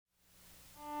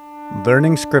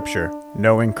Learning Scripture,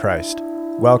 Knowing Christ.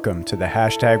 Welcome to the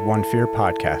 #OneFear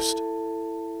podcast.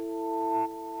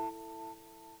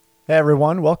 Hey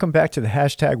everyone, welcome back to the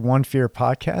 #OneFear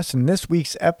podcast. And this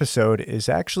week's episode is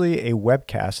actually a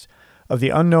webcast of the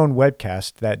Unknown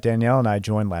webcast that Danielle and I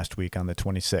joined last week on the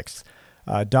 26th.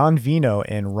 Don Vino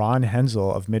and Ron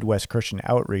Hensel of Midwest Christian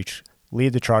Outreach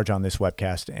lead the charge on this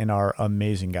webcast and are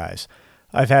amazing guys.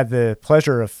 I've had the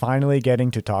pleasure of finally getting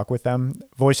to talk with them,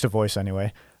 voice to voice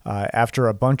anyway, after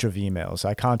a bunch of emails.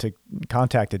 I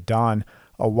contacted Don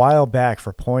a while back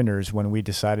for pointers when we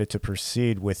decided to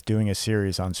proceed with doing a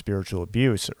series on spiritual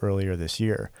abuse earlier this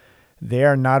year. They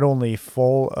are not only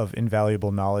full of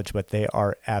invaluable knowledge, but they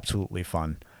are absolutely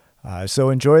fun. So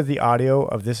enjoy the audio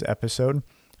of this episode.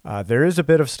 There is a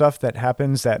bit of stuff that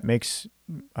happens that makes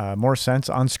more sense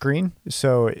on screen.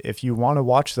 So if you want to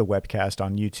watch the webcast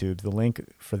on YouTube, the link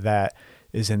for that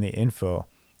is in the info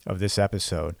of this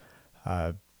episode.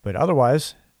 But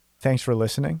otherwise, thanks for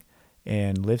listening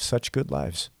and live such good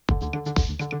lives.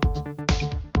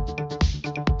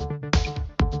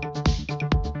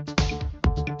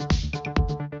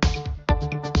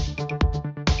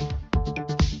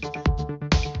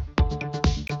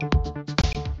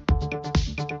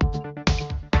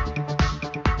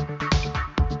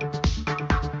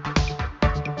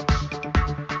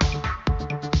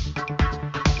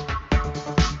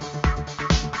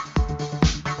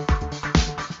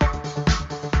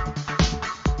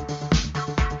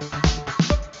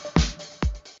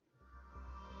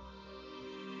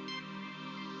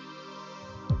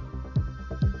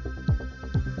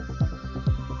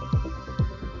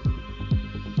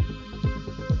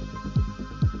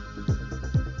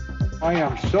 I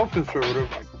am so conservative.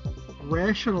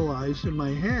 Rationalized in my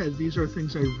head. These are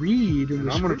things I read.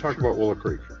 And I'm going to talk about Willow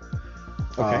Creek.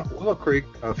 Okay. Willow Creek,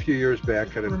 a few years back,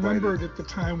 had invited... I remembered at the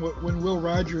time when Will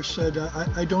Rogers said,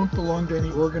 I don't belong to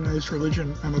any organized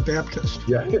religion. I'm a Baptist.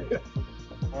 Yeah.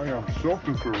 I am so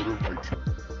conservative.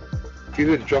 If you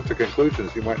didn't jump to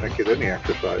conclusions, you might not get any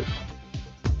exercise.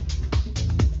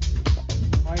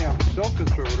 I am so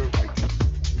conservative.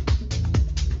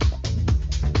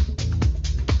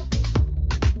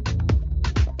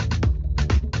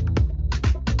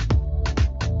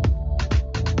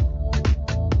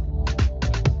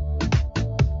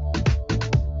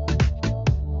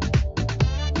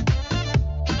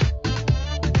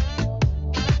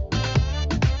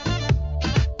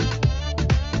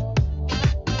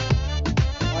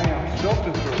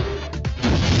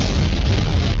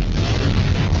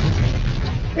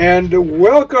 And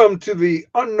welcome to the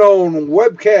Unknown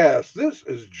webcast. This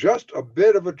is just a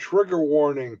bit of a trigger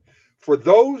warning for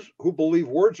those who believe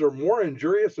words are more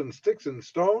injurious than sticks and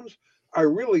stones. I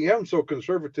really am so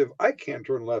conservative, I can't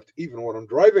turn left even when I'm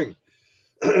driving.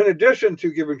 In addition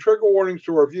to giving trigger warnings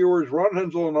to our viewers, Ron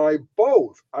Hensel and I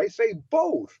both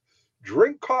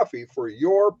drink coffee for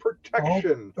your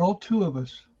protection. All two of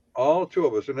us. All two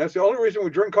of us. And that's the only reason we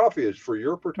drink coffee is for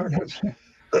your protection. Yes.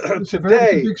 It's a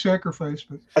very big sacrifice.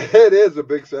 But it is a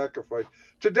big sacrifice.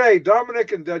 Today,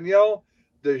 Dominic and Danielle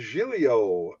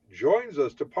DeGilio joins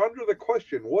us to ponder the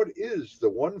question, what is the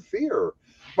one fear?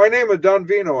 My name is Don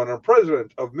Vino, and I'm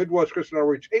president of Midwest Christian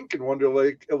Outreach, Inc. in Wonder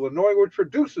Lake, Illinois, which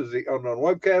produces the Unknown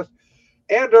webcast.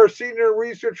 And our senior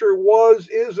researcher was,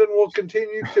 is, and will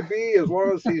continue to be, as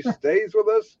long as he stays with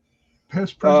us,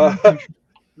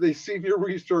 the senior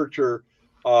researcher.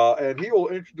 And he will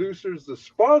introduce us the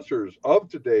sponsors of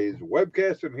today's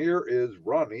webcast. And here is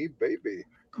Ronnie Baby.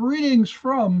 Greetings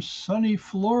from sunny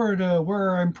Florida,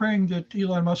 where I'm praying that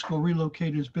Elon Musk will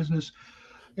relocate his business.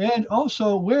 And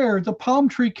also where the palm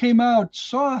tree came out,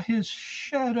 saw his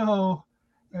shadow.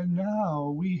 And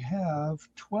now we have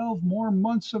 12 more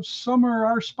months of summer.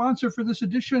 Our sponsor for this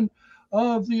edition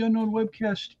of the Unknown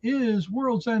webcast is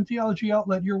World's End Theology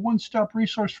Outlet, your one-stop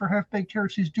resource for half-baked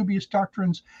heresies, dubious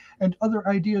doctrines, and other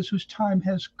ideas whose time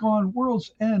has gone.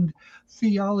 World's End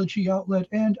Theology Outlet.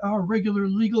 And our regular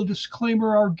legal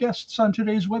disclaimer, our guests on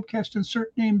today's webcast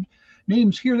insert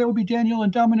names here. That would be Daniel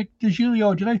and Dominic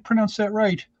DeGilio. Did I pronounce that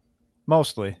right?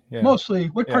 Mostly. Yeah. Mostly.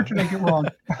 What part did I get wrong?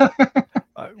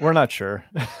 We're not sure.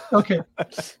 Okay.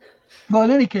 Well,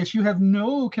 in any case, you have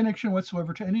no connection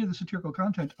whatsoever to any of the satirical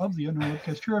content of the Unknown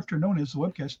webcast, hereafter known as the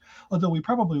webcast, although we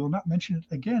probably will not mention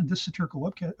it again. This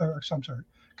satirical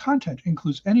content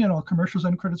includes any and all commercials,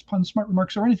 end credits, puns, smart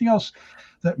remarks, or anything else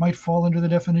that might fall under the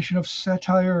definition of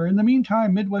satire. In the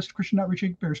meantime, Midwest Christian Outreach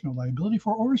Inc. bears no liability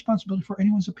for or responsibility for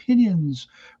anyone's opinions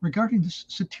regarding this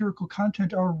satirical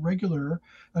content. Our regular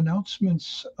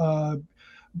announcements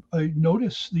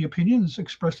notice the opinions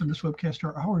expressed in this webcast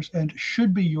are ours and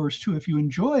should be yours too. If you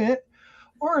enjoy it,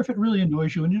 or if it really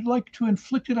annoys you and you'd like to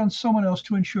inflict it on someone else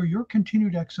to ensure your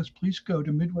continued access, please go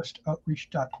to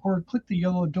MidwestOutreach.org, click the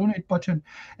yellow donate button,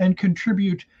 and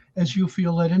contribute as you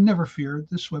feel led. And never fear,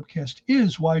 this webcast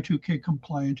is Y2K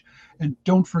compliant. And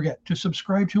don't forget to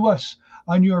subscribe to us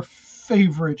on your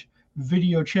favorite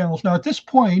video channels. Now, at this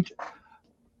point,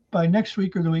 by next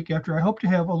week or the week after, I hope to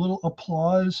have a little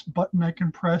applause button I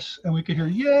can press, and we could hear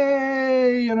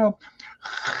 "yay," something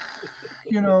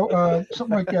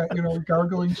like that,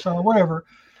 gargling sound, whatever,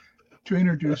 to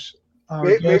introduce our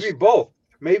guest. Maybe both.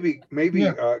 Maybe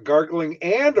gargling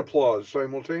and applause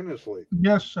simultaneously.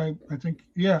 Yes, I think,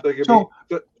 yeah. So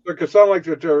it could sound like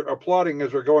they're applauding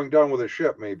as they're going down with a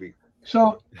ship, maybe.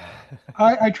 So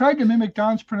I tried to mimic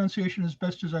Don's pronunciation as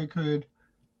best as I could.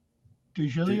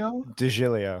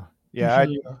 DiGilio. Yeah,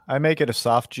 I make it a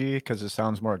soft G because it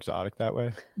sounds more exotic that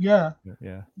way. Yeah.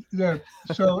 Yeah.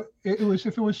 So it was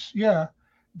DiGilio.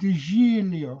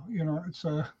 It's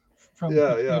from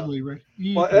Italy, right?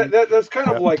 Well, that's kind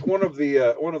of like one of the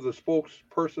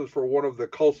spokespersons for one of the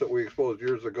cults that we exposed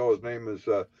years ago. His name is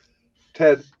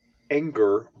Ted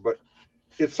Enger, but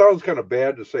it sounds kind of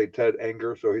bad to say Ted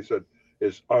Enger, so he said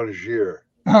it's Angier.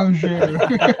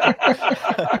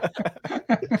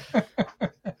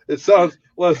 It sounds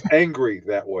less angry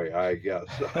that way, I guess.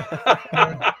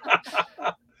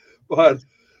 But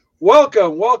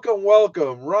welcome.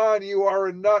 Ron, you are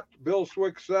a nut, Bill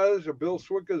Swick says. Bill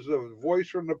Swick is a voice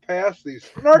from the past. The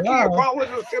snarky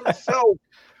apologist himself.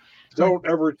 Don't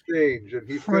ever change. And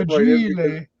he fit right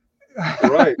in.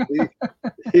 Right.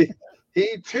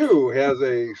 He too has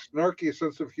a snarky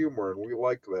sense of humor, and we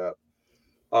like that.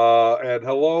 And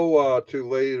hello to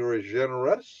Lady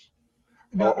Regenerous.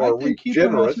 No, or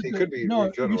regenerous. He could be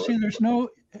regenerous. You see,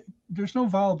 there's no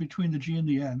vowel between the G and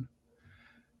the N.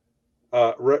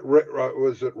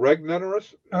 Was it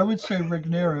Regnerous? I would say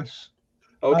Regnerous.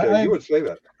 Okay, you would say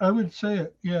that. I would say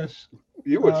it, yes.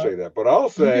 You would say that, but I'll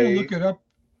say. I'm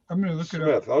going to look it up.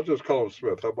 Smith. I'll just call him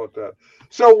Smith. How about that?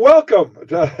 So welcome,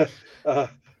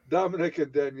 Dominic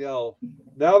and Danielle.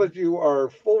 Now that you are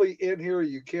fully in here,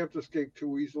 you can't escape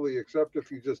too easily, except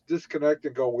if you just disconnect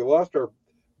and go, we lost our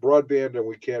broadband and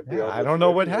we can't be on. I don't know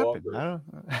what happened.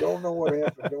 Don't know what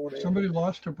happened. Somebody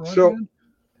lost a broadband?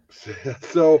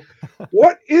 So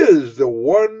what is the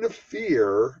one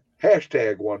fear?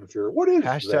 Hashtag one fear. What is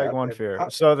hashtag one fear?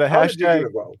 So the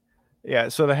hashtag.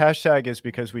 So the hashtag is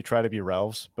because we try to be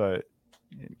relves, but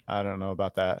I don't know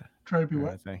about that. Try to be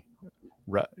what?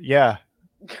 Yeah.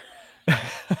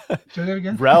 Say that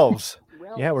again. Relves.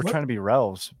 Yeah, we're trying to be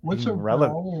relves. What's a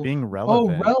relv? Being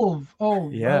relevant. Oh, relv. Oh,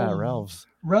 yeah, relves.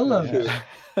 Relatives.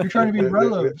 You're trying to be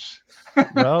relatives. There's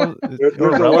a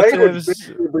language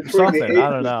between something. I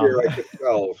don't know. Here, I can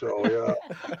tell. So yeah.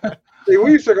 See,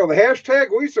 we used to call the hashtag.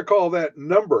 We used to call that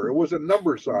number. It was a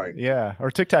number sign. Yeah, or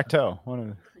tic tac toe.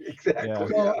 Exactly. Yeah.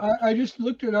 So I just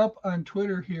looked it up on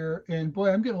Twitter here, and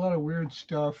boy, I'm getting a lot of weird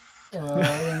stuff. I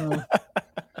don't know.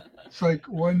 It's like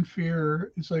one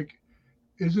fear. It's like,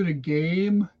 is it a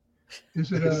game?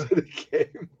 Is it a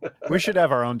game? We should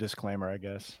have our own disclaimer, I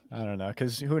guess. I don't know,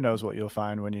 because who knows what you'll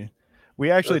find when you.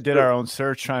 We actually did our own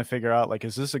search trying to figure out, like,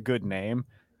 is this a good name?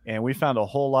 And we found a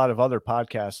whole lot of other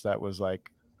podcasts that was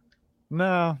like,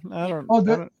 no, I don't.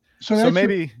 Oh, so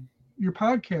maybe your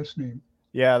podcast name.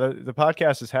 Yeah, the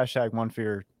podcast is hashtag One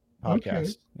Fear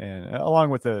Podcast, and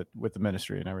along with the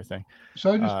ministry and everything.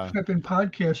 So I just type in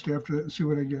podcast after that and see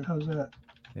what I get. How's that?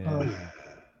 Yeah.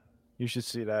 You should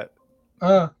see that.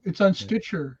 It's on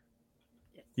Stitcher.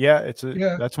 Yeah,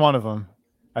 that's one of them.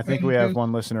 I think we have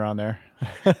one listener on there.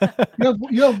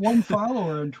 you have one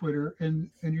follower on Twitter,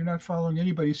 and you're not following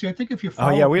anybody. See, I think if you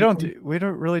follow, we don't do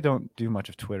much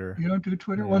of Twitter. You don't do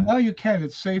Twitter? Yeah. Well, now you can.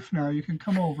 It's safe now. You can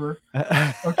come over.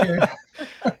 Okay.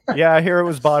 Yeah, I hear it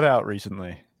was bought out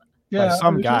recently. Yeah, by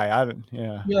some guy. I haven't.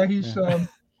 Yeah. Yeah, he's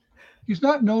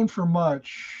not known for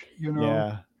much.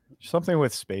 Yeah, something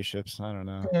with spaceships. I don't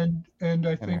know. And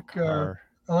I think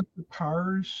electric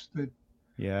cars that.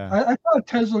 Yeah, I saw a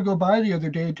Tesla go by the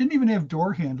other day. It didn't even have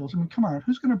door handles. I mean, come on,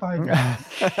 who's going to buy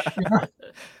that?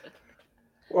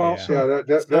 Well,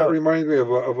 that reminds me of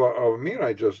a meme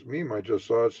I just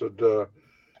saw. It said,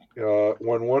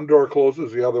 "When one door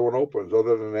closes, the other one opens.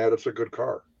 Other than that, it's a good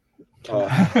car."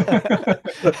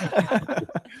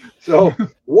 So,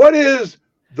 what is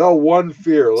the one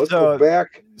fear? Let's go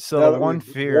back. So the one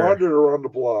fear wandered around the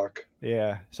block.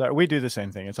 Yeah, so we do the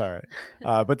same thing. It's all right.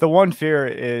 But the one fear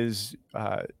is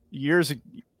years and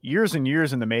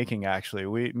years in the making.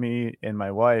 Actually, me and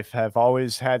my wife have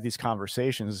always had these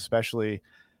conversations, especially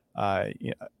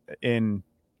in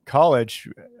college,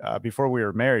 before we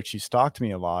were married, she stalked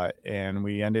me a lot, and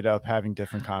we ended up having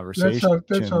different conversations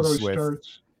That's how it with,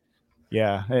 starts.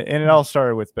 yeah. And it all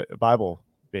started with Bible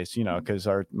based, because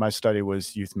my study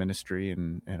was youth ministry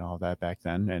and all that back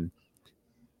then. And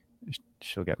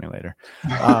she'll get me later.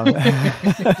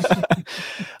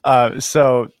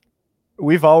 So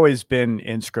we've always been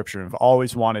in scripture. We've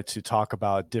always wanted to talk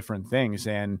about different things.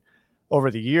 And over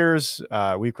the years,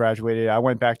 we graduated. I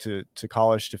went back to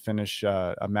college to finish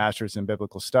a master's in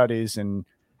biblical studies. And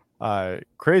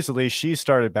crazily, she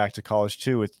started back to college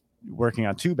too, with working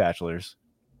on 2 bachelors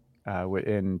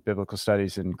in biblical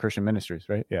studies and Christian ministries.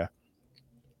 Right. Yeah.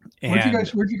 Where'd you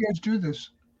guys do this?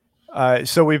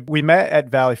 So we met at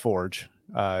Valley Forge,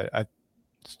 at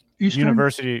Eastern?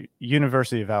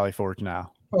 University of Valley Forge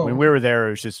now. Oh, when we were there, it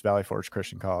was just Valley Forge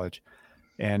Christian College.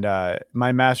 And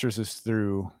my master's is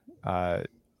through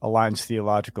Alliance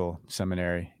Theological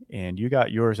Seminary, and you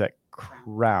got yours at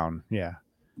Crown. Yeah.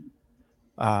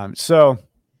 So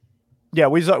yeah,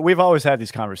 we've always had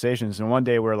these conversations, and one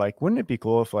day we're like, wouldn't it be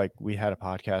cool if like we had a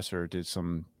podcast or did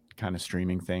some kind of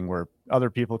streaming thing where other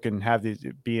people can have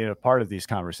be a part of these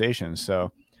conversations?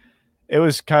 So it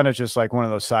was kind of just like one of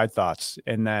those side thoughts.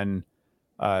 And then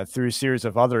through a series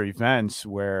of other events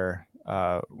where,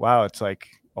 wow, it's like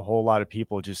a whole lot of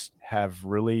people just have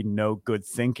really no good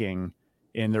thinking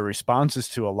in their responses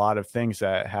to a lot of things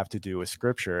that have to do with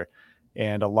scripture.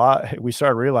 And we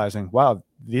started realizing, wow,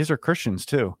 these are Christians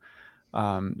too.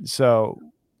 So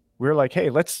we're like, hey,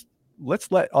 let's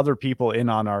let other people in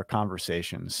on our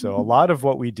conversations. So a lot of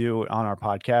what we do on our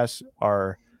podcasts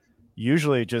are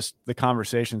usually just the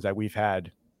conversations that we've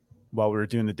had while we were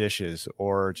doing the dishes,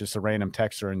 or just a random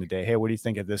text during the day. Hey, what do you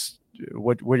think of this?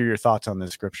 What are your thoughts on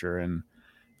this scripture and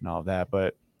all of that?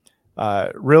 But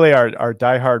really our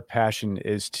diehard passion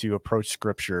is to approach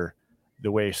scripture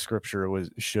the way scripture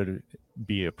should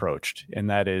be approached. And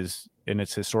that is in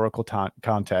its historical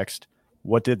context.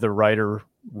 What did the writer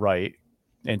write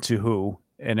and to who?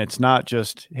 And it's not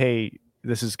just, hey,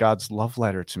 this is God's love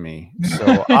letter to me.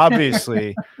 So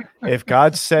obviously, if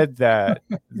God said that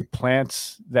the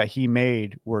plants that he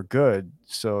made were good,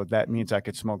 so that means I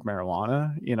could smoke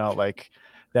marijuana, like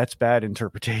that's bad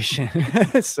interpretation.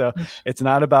 So it's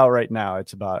not about right now.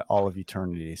 It's about all of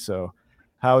eternity. So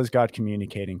how is God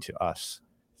communicating to us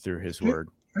through his word?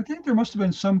 I think there must have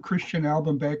been some Christian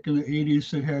album back in the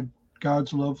 80s that had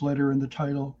God's love letter in the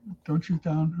title. Don't you,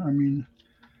 Don? I mean,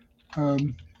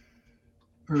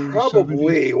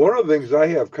 probably. One of the things I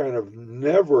have kind of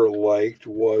never liked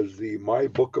was the My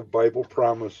Book of Bible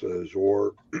Promises,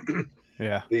 or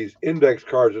these index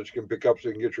cards that you can pick up so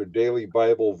you can get your daily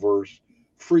Bible verse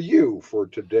for you for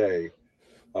today.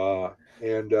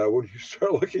 And when you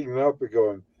start looking it up and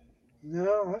going,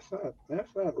 no,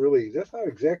 that's not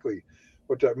exactly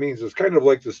what that means. It's kind of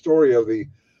like the story of the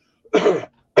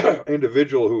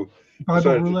individual who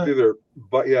decided to do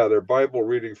their Bible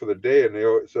reading for the day, and they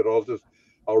said,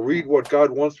 I'll read what God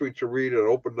wants me to read, and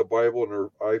opened the Bible, and her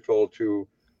eye fell to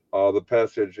the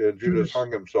passage, and Judas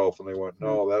hung himself, and they went,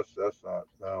 no, that's not.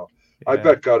 No, I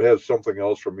bet God has something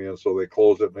else for me, and so they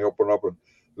close it and they open up, and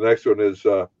the next one is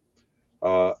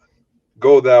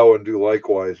go thou and do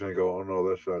likewise, and they go, oh no,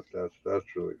 that's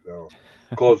really no.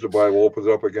 Close the Bible, opens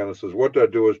up again, and says, what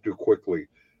that do is do quickly.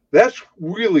 That's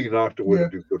really not the way to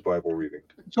do good Bible reading.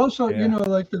 It's also,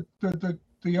 like the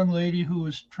young lady who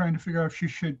was trying to figure out if she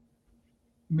should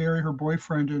marry her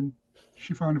boyfriend, and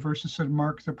she found a verse that said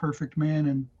Mark the perfect man,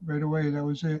 and right away that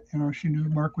was it. She knew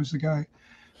Mark was the guy.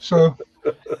 So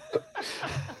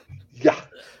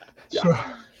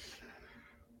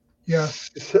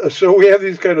so we have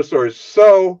these kind of stories.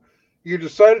 So you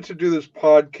decided to do this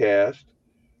podcast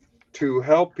to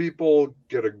help people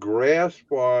get a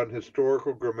grasp on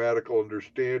historical grammatical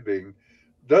understanding.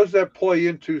 Does that play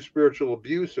into spiritual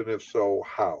abuse, and if so,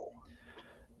 how?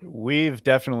 We've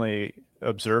definitely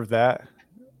observed that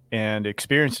and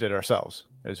experienced it ourselves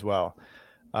as well.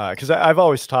 Because I've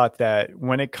always taught that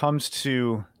when it comes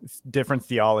to different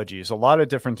theologies, a lot of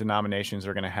different denominations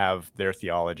are going to have their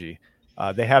theology.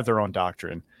 They have their own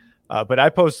doctrine. But I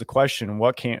posed the question,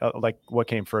 what came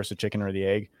first, the chicken or the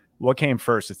egg? What came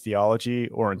first, the theology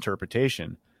or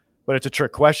interpretation? But it's a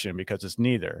trick question because it's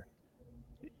neither.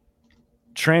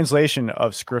 Translation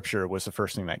of scripture was the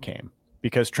first thing that came,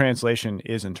 because translation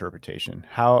is interpretation.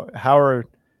 How are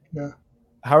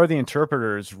the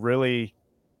interpreters really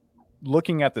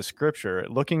looking at the scripture,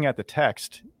 looking at the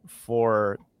text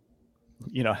for,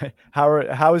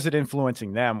 how is it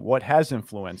influencing them? What has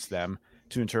influenced them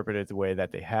to interpret it the way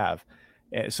that they have?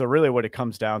 And so really what it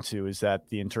comes down to is that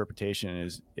the interpretation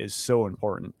is so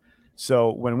important.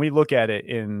 So when we look at it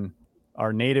in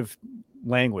our native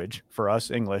language, for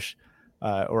us English,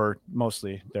 or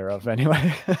mostly thereof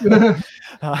anyway.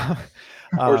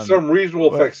 Or some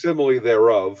reasonable facsimile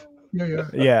thereof.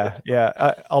 Yeah.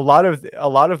 A lot of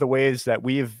the ways that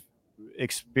we've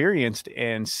experienced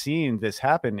and seen this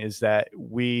happen is that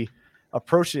we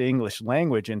approach the English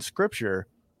language in Scripture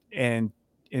and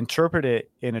interpret it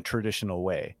in a traditional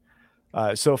way.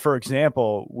 So, for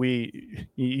example,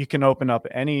 you can open up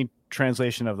any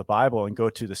translation of the Bible and go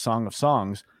to the Song of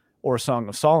Songs or Song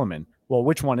of Solomon. Well,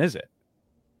 which one is it?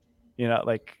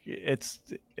 Like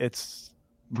it's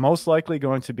most likely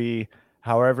going to be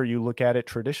however you look at it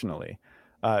traditionally.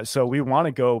 So we want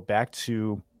to go back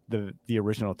to the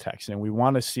original text, and we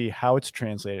want to see how it's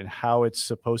translated, how it's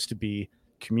supposed to be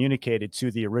communicated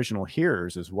to the original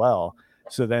hearers as well.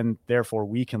 So then, therefore,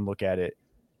 we can look at it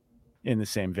in the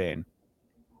same vein.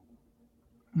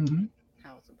 Mm-hmm.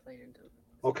 How is it played into?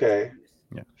 Okay.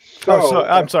 Yeah. So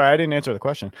I'm sorry, I didn't answer the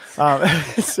question. What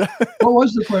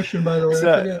was the question, by the way?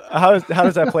 So how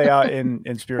does that play out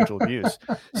in spiritual abuse?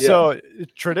 Yeah. So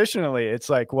traditionally, it's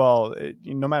like, well,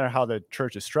 no matter how the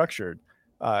church is structured,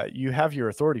 you have your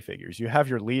authority figures, you have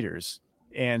your leaders,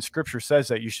 and Scripture says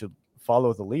that you should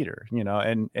follow the leader,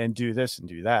 and do this and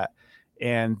do that,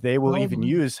 and they will even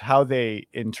use how they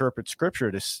interpret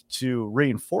Scripture to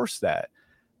reinforce that.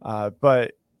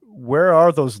 But where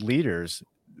are those leaders?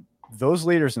 Those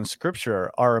leaders in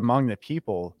Scripture are among the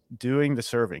people doing the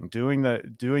serving, doing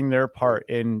their part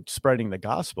in spreading the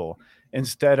gospel,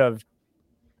 instead of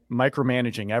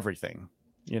micromanaging everything,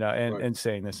 and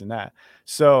saying this and that.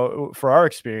 So for our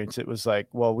experience, it was like,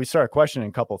 well, we started questioning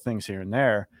a couple of things here and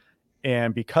there.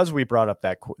 And because we brought up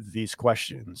these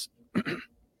questions,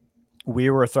 we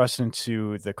were thrust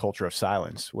into the culture of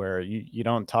silence, where you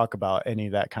don't talk about any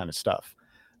of that kind of stuff.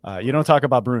 You don't talk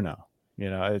about Bruno,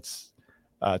 it's,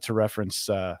 to reference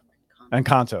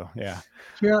Encanto. Yeah.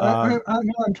 I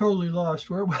know I'm totally lost.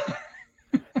 Where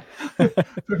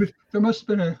there must have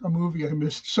been a movie I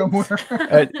missed somewhere.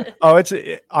 It's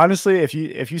honestly, if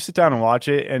you sit down and watch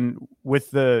it, and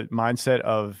with the mindset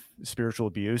of spiritual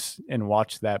abuse and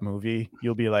watch that movie,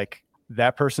 you'll be like,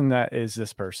 that person that is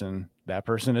this person, that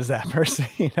person is that person.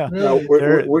 Now,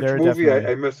 which movie?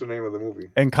 I missed the name of the movie.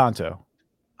 Encanto.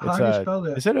 How do you spell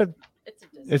that?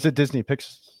 It's a Disney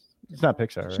Pixar. It's not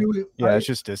Pixar, right? See, it's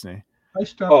just Disney. I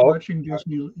stopped watching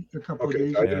Disney a couple of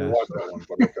days ago. I didn't watch that one,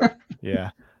 but okay. Yeah.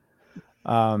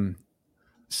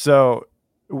 So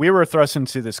we were thrust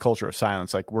into this culture of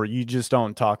silence, like where you just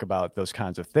don't talk about those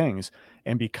kinds of things.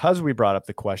 And because we brought up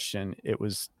the question,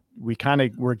 we kind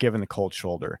of were given the cold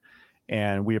shoulder,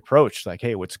 and we approached like,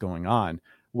 hey, what's going on?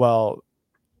 Well,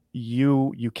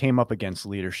 you came up against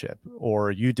leadership,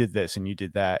 or you did this and you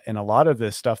did that. And a lot of the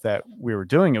stuff that we were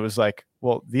doing, it was like,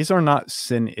 well, these are not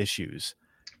sin issues.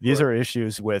 These are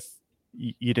issues with,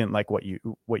 you didn't like what you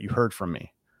heard from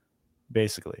me,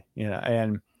 basically,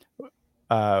 and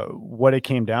what it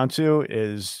came down to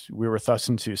is we were thrust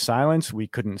into silence. We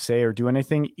couldn't say or do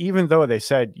anything, even though they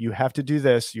said, you have to do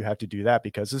this, you have to do that,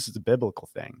 because this is a biblical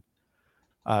thing.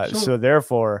 So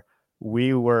therefore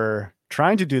we were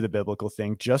trying to do the biblical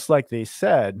thing, just like they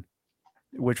said,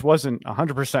 which wasn't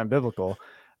 100% biblical.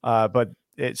 But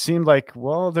it seemed like,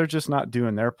 well, they're just not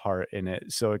doing their part in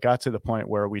it. So it got to the point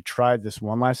where we tried this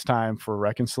one last time for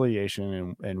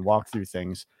reconciliation and walk through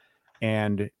things.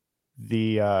 And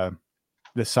the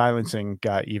silencing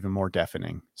got even more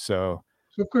deafening. So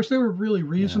of course they were really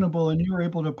reasonable, and you were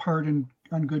able to part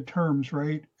on good terms,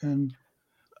 right? And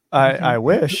I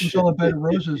wish it was all a bed of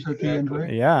roses at the end,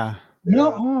 right? Yeah.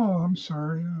 No, I'm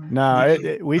sorry. No,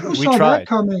 we saw tried. That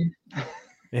coming.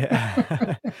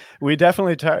 Yeah, we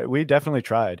definitely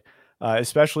tried,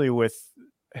 especially with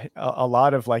a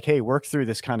lot of like, hey, work through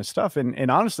this kind of stuff.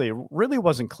 And honestly, it really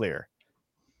wasn't clear.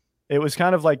 It was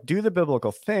kind of like, do the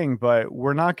biblical thing, but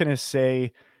we're not going to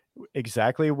say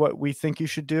exactly what we think you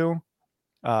should do.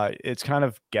 It's kind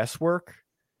of guesswork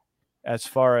as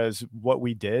far as what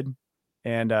we did.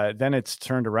 And then it's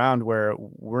turned around where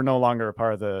we're no longer a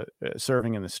part of the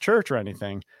serving in this church or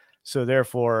anything. So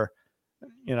therefore,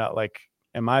 like,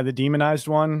 am I the demonized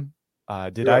one?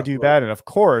 Did I do bad? And of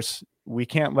course, we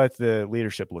can't let the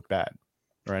leadership look bad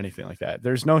or anything like that.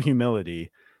 There's no humility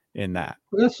in that.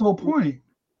 Well, that's the whole point.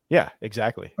 Yeah,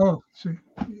 exactly. Oh, see.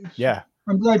 Yeah.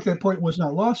 I'm glad that point was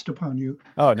not lost upon you.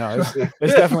 Oh, no,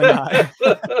 it's definitely not.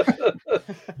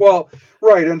 Well,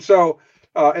 right. And so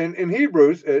in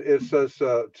Hebrews, it says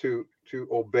to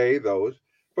obey those,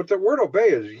 but the word obey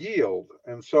is yield.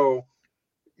 And so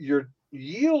you're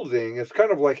yielding is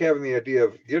kind of like having the idea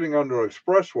of getting onto an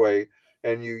expressway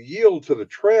and you yield to the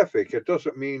traffic. It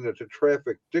doesn't mean that the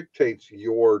traffic dictates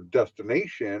your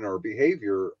destination or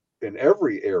behavior in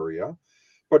every area,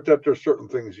 but that there's certain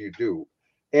things you do.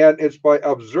 And it's by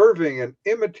observing and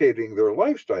imitating their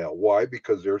lifestyle. Why?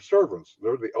 Because they're servants.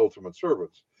 They're the ultimate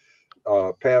servants.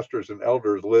 Pastors and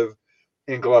elders live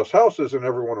in glass houses, and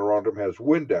everyone around them has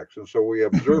Windex. And so we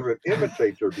observe and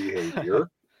imitate their behavior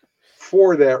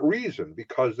for that reason,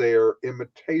 because they are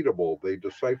imitatable. They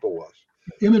disciple us.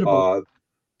 Imitable.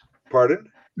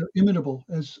 Pardon? Imitable,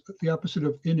 as the opposite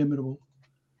of inimitable.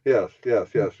 Yes. And,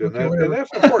 Okay, and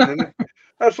that's important. And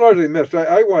that's largely missed.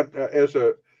 I went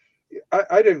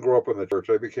I didn't grow up in the church.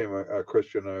 I became a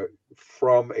Christian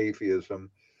from atheism.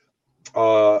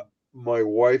 My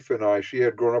wife and I, she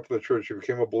had grown up in the church. She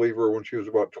became a believer when she was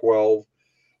about 12.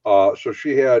 So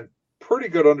she had pretty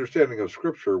good understanding of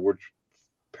Scripture, which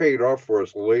paid off for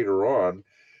us later on,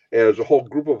 as a whole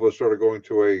group of us started going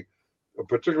to a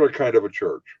particular kind of a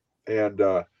church. And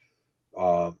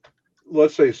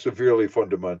let's say severely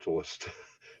fundamentalist.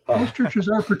 Most churches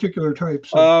are particular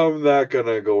types. I'm not going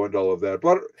to go into all of that.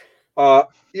 But,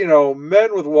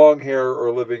 men with long hair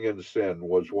are living in sin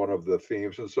was one of the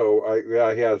themes. And so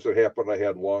as it happened, I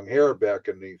had long hair back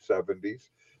in the 70s.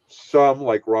 Some,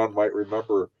 like Ron, might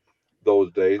remember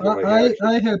those days.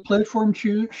 I had platform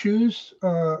shoes,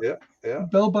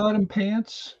 bell-bottom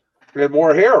pants. And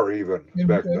more hair even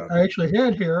back then. I actually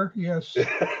had hair, yes.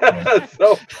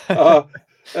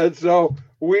 And so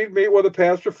we'd meet with a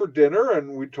pastor for dinner, and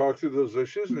we'd talk through those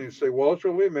issues, and he'd say, well, it's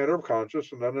really a matter of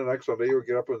conscience. And then the next Sunday, he would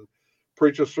get up and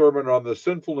preach a sermon on the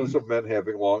sinfulness of men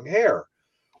having long hair.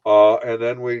 And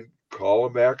then we'd call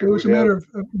him back. It was a matter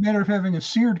of having a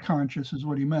seared conscience is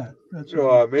what he meant. That's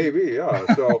maybe, yeah.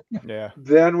 So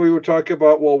then we would talk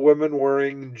about, women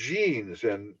wearing jeans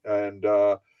and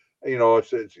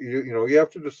it's you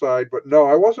have to decide. But no,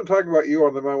 I wasn't talking about you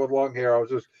on the man with long hair. I was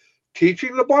just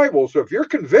teaching the Bible. So if you're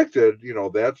convicted,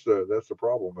 that's the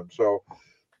problem. And so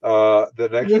the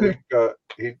next week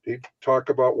he'd talk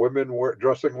about women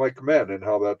dressing like men and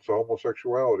how that's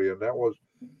homosexuality. And that was,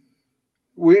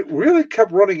 we really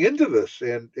kept running into this,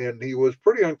 and he was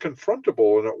pretty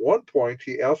unconfrontable. And at one point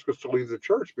he asked us to leave the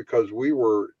church because we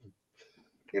were,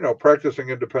 practicing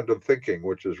independent thinking,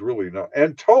 which is really not,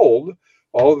 and told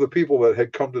all of the people that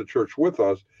had come to the church with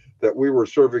us that we were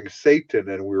serving Satan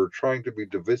and we were trying to be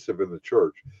divisive in the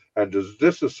church and to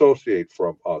disassociate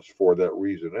from us for that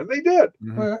reason. And they did.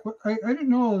 Mm-hmm. I didn't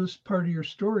know this part of your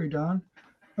story, Don.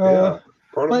 Part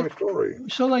of my story.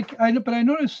 So I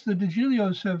noticed the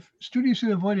DeGilios have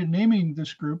studiously avoided naming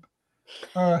this group.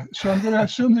 So I'm going to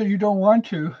assume that you don't want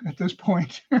to at this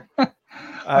point.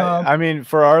 I mean,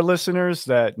 for our listeners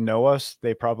that know us,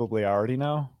 they probably already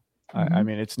know. Mm-hmm. I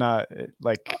mean, it's not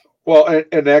like. Well,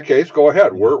 in that case, go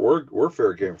ahead. We're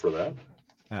fair game for that.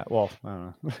 I don't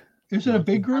know. Is it a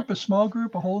big group, a small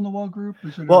group, a hole in the wall group?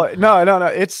 No.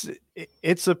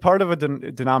 It's a part of a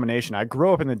denomination. I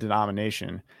grew up in the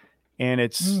denomination, and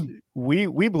it's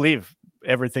we believe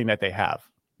everything that they have.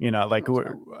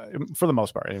 For the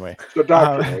most part, anyway. So,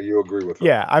 doctrinally, you agree with that?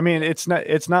 Yeah, I mean, it's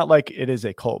not like it is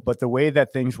a cult, but the way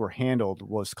that things were handled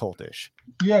was cultish.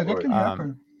 Yeah, that can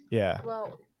happen. Yeah.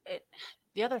 Well,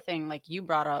 the other thing, like you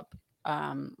brought up,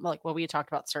 we talked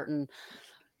about certain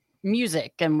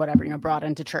music and whatever, brought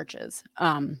into churches.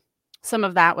 Some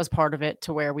of that was part of it,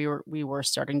 to where we were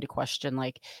starting to question,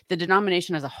 like, the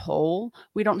denomination as a whole,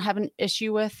 we don't have an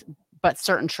issue with, but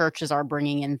certain churches are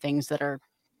bringing in things that are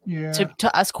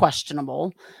to us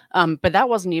questionable. But that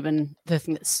wasn't even the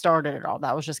thing that started it all.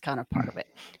 That was just kind of part of it.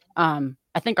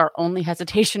 I think our only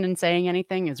hesitation in saying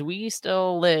anything is we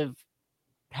still live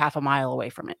half a mile away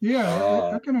from it.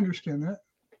 Yeah, I can understand that.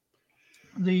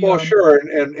 Sure.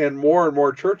 And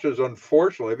more churches,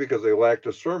 unfortunately, because they lack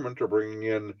discernment, are bringing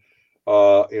in,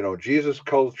 Jesus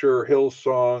culture,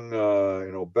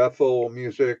 Hillsong, Bethel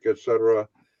music, etc.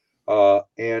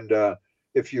 And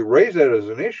if you raise that as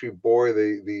an issue, boy,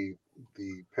 the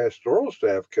pastoral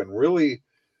staff can really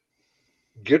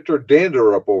get their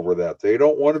dander up over that. They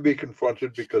don't want to be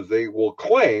confronted because they will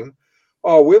claim,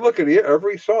 we look at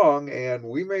every song and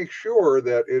we make sure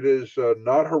that it is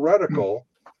not heretical.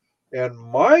 And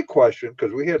my question,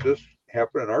 because we had this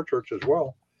happen in our church as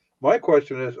well, my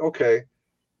question is, okay,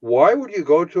 why would you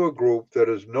go to a group that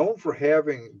is known for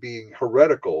being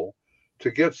heretical to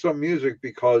get some music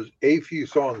because a few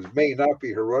songs may not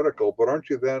be heretical, but aren't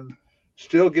you then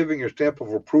still giving your stamp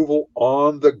of approval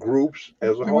on the groups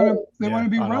as a whole? They want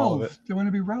to be Relv. They want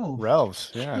to be Relv.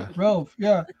 Relvs, yeah. Relv,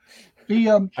 yeah.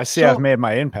 I see. I've made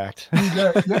my impact.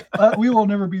 We will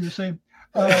never be the same.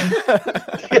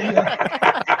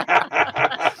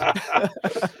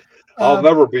 I'll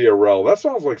never be a Relv. That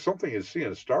sounds like something you see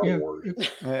in Star Wars.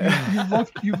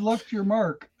 You've left your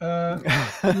mark.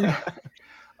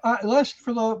 Don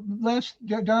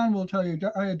will tell you,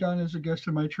 I had Don as a guest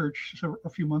in my church a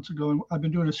few months ago, and I've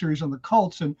been doing a series on the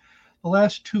cults. And the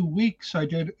last 2 weeks, I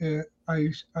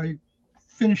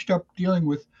finished up dealing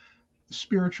with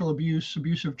spiritual abuse,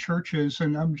 abusive churches,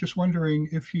 and I'm just wondering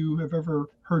if you have ever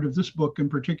heard of this book in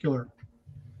particular.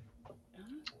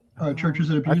 Churches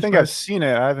that abuse. I think I've seen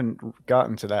it. I haven't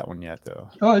gotten to that one yet, though.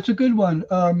 Oh, it's a good one.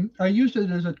 I used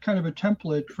it as a kind of a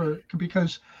template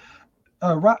because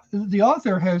the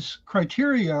author has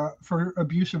criteria for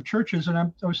abusive churches,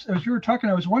 and as you were talking,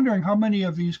 I was wondering how many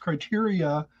of these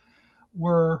criteria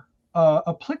were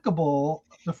applicable.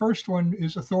 The first one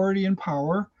is authority and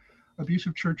power.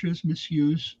 Abusive churches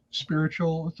misuse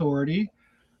spiritual authority.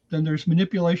 Then there's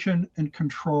manipulation and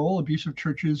control. Abusive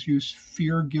churches use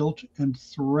fear, guilt, and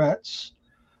threats.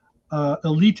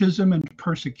 Elitism and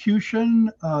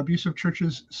persecution. Abusive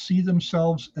churches see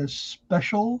themselves as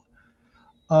special.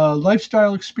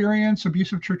 Lifestyle experience.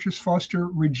 Abusive churches foster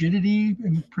rigidity,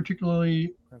 and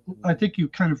particularly, I think you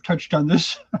kind of touched on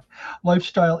this,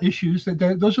 lifestyle issues.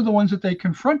 Those are the ones that they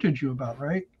confronted you about,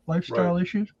 right? Lifestyle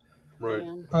issues. Right.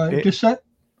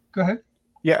 Go ahead.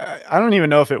 Yeah, I don't even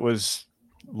know if it was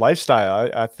lifestyle.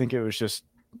 I think it was just,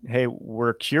 hey,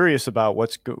 we're curious about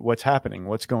what's happening,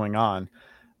 what's going on,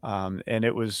 and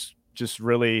it was just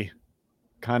really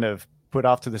kind of put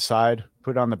off to the side,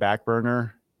 put on the back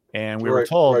burner, and we were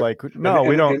told no,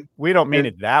 we don't mean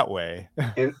it that way.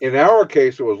 In our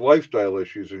case, it was lifestyle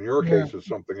issues. In your case, it's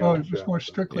something else. It was more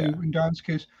strictly in Don's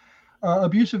case.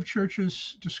 Abusive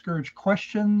churches discourage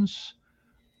questions.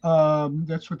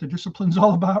 That's what the discipline's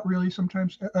all about, really,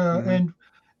 sometimes. And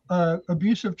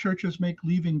abusive churches make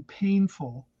leaving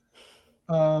painful.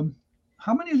 How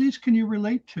many of these can you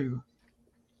relate to?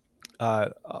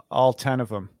 All 10 of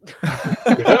them.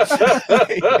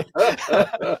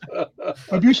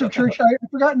 Abusive church, I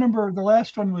forgot number. The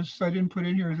last one was I didn't put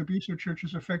in here. Is abusive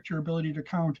churches affect your ability to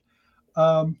count?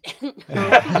 Can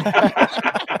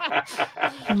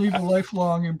leave a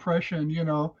lifelong impression.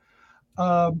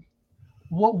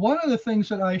 One of the things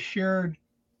that I shared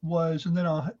was, and then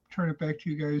I'll turn it back to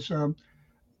you guys.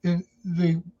 In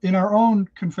our own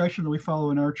confession that we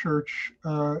follow in our church,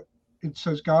 it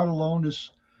says God alone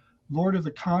is Lord of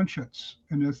the conscience,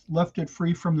 and hath left it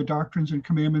free from the doctrines and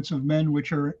commandments of men,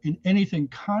 which are in anything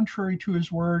contrary to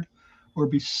his word or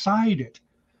beside it.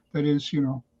 That is,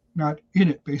 not in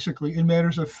it, basically, in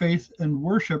matters of faith and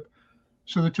worship.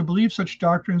 So that to believe such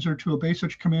doctrines or to obey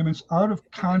such commandments out of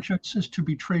conscience is to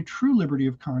betray true liberty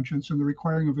of conscience and the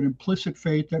requiring of an implicit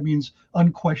faith. That means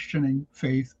unquestioning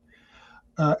faith.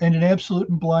 And an absolute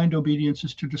and blind obedience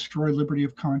is to destroy liberty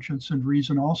of conscience and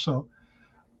reason also.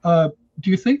 Do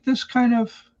you think this kind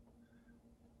of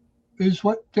is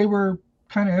what they were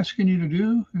kind of asking you to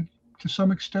do to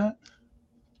some extent?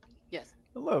 Yes.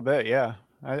 A little bit, yeah.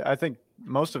 I think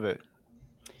most of it,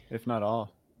 if not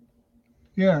all.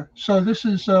 Yeah. So this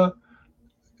was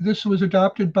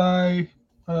adopted by,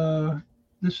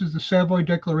 this is the Savoy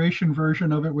Declaration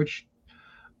version of it, which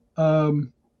I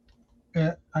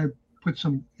put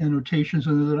some annotations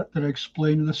in that I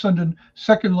explained. The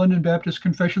Second London Baptist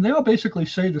Confession, they all basically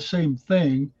say the same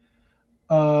thing.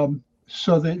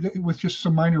 So they with just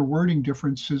some minor wording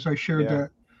differences. I shared that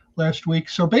last week.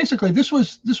 So basically this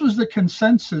was the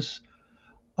consensus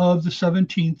of the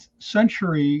 17th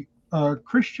century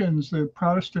Christians, the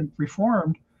Protestant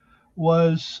Reformed,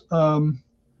 was the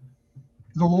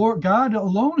Lord God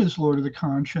alone is Lord of the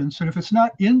conscience. And if it's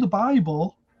not in the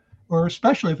Bible, or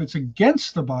especially if it's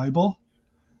against the Bible,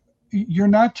 you're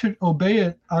not to obey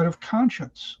it out of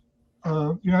conscience.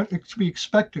 You're not to be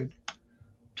expected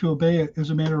to obey it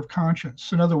as a matter of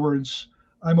conscience. In other words,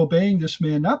 I'm obeying this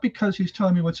man not because he's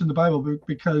telling me what's in the Bible, but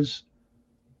because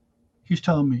he's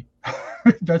telling me.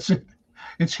 That's it.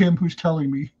 It's him who's telling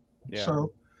me. Yeah.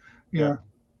 So, yeah.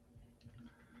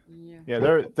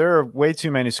 There are way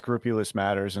too many scrupulous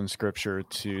matters in Scripture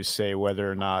to say whether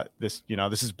or not this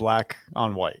is black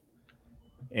on white.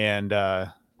 And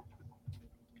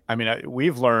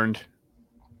we've learned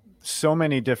so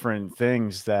many different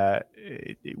things that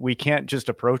we can't just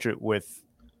approach it with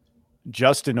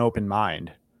just an open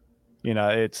mind.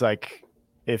 It's like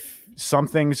if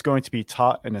something's going to be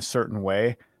taught in a certain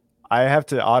way, I have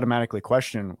to automatically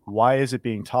question, why is it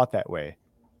being taught that way?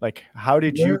 Like, how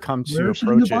did you come to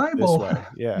approach it this way?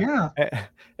 Yeah.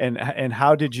 And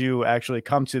how did you actually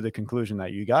come to the conclusion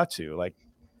that you got to? Like,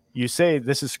 you say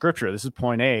this is Scripture, this is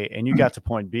point A, and you got to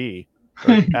point B.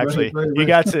 Actually, you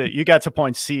got to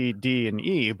point C, D, and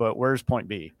E, but where's point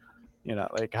B?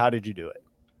 Like, how did you do it?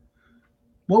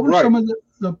 What were some of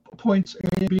the points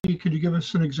A and B? Could you give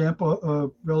us an example, a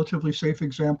relatively safe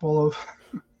example of?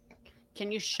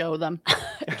 Can you show them?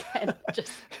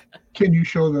 Can you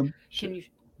show them? Can you?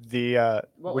 The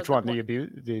What which was one? the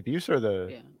The abuse or the?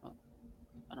 Yeah. Well,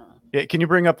 I don't know. Yeah. Can you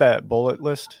bring up that bullet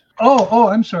list? Oh,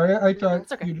 I'm sorry. I thought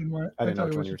That's okay. you didn't want it. I didn't know thought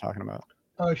which it one was. you were talking about.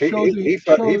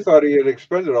 He thought he had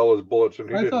expended all his bullets and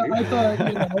he I didn't.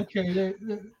 thought, okay,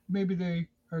 maybe they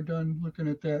are done looking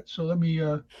at that. So let me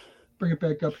bring it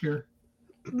back up here.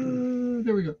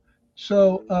 There we go.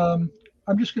 So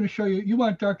I'm just going to show you. You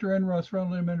want Dr. Enroth,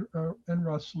 Ronald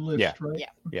Enroth's list, Yeah. right? Yeah.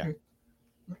 Okay. Yeah.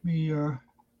 Let me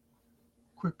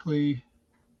quickly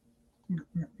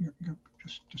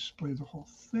just display the whole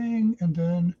thing and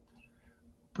then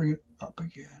bring it up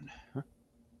again.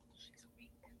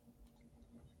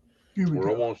 Here we We're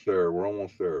go. almost there. We're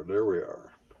almost there. There we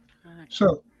are.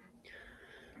 So,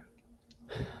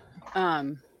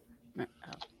 do you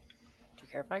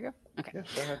care if I go? Okay. Yes,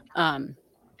 go ahead.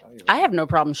 I have no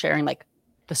problem sharing like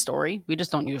the story. We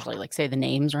just don't usually like say the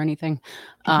names or anything.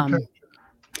 To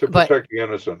But- protect the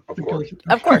innocent, of course.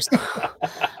 Of course.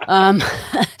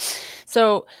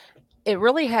 So it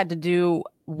really had to do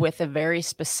with a very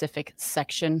specific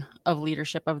section of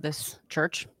leadership of this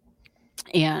church.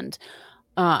 And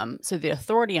so the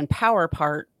authority and power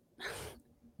part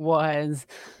was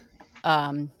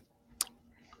a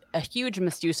huge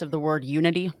misuse of the word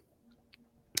unity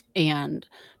and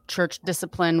church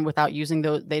discipline without using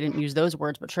those. They didn't use those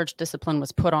words, but church discipline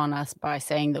was put on us by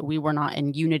saying that we were not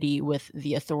in unity with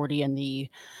the authority, and the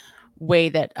way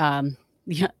that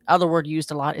the other word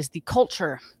used a lot is the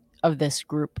culture of this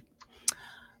group.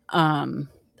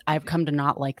 I've come to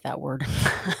not like that word.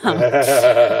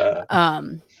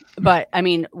 But I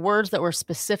mean, words that were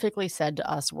specifically said to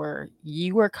us were,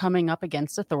 you were coming up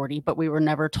against authority, but we were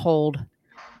never told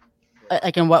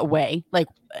like in what way, like,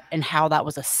 and how that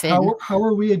was a sin. How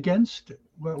are we against it?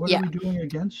 What Yeah. are we doing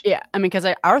against it? Yeah. I mean, because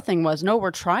our thing was, no,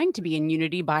 we're trying to be in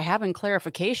unity by having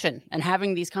clarification and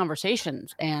having these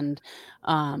conversations. And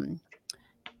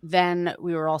then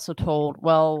we were also told,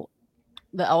 well,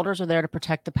 the elders are there to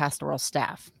protect the pastoral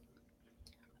staff.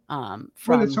 Well,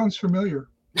 it sounds familiar.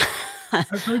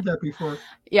 I've heard that before.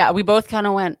 Yeah, we both kind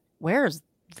of went, where's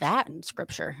that in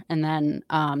scripture? And then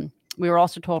we were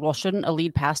also told, well, shouldn't a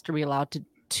lead pastor be allowed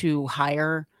to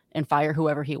hire and fire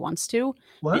whoever he wants to?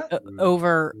 What?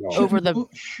 Over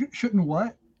Shouldn't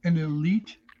what? An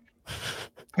elite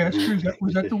pastor?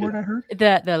 Was that the word I heard?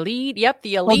 The lead, yep,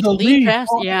 the elite the lead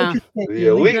pastor. Yeah. The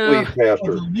elite lead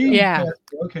pastor. Yeah.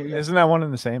 Okay. Yeah. Isn't that one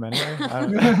and the same anyway? I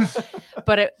don't know.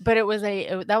 But it was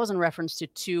that was in reference to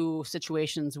two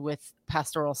situations with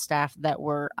pastoral staff that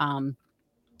were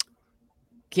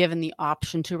given the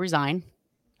option to resign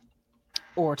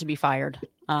or to be fired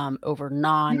over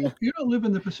non. You don't live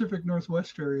in the Pacific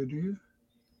Northwest area, do you?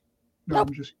 No, Nope.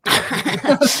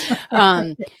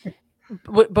 I'm just.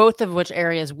 Both of which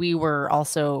areas we were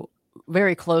also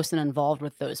very close and involved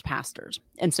with those pastors.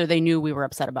 And so they knew we were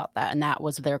upset about that. And that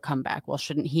was their comeback. Well,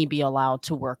 shouldn't he be allowed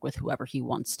to work with whoever he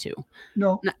wants to?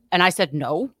 No. And I said,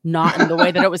 no, not in the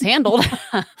way that it was handled.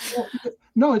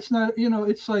 No, it's not.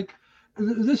 It's like,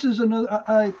 this is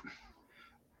another,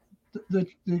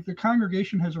 the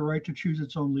congregation has a right to choose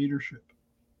its own leadership.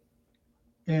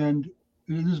 And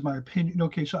this is my opinion.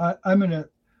 Okay. So I'm going to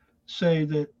say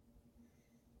that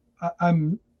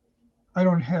I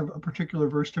don't have a particular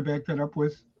verse to back that up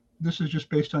with. This is just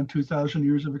based on 2,000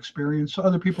 years of experience. So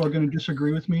other people are going to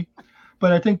disagree with me,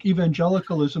 but I think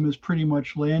evangelicalism has pretty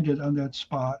much landed on that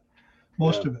spot,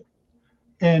 most of it.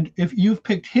 And if you've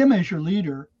picked him as your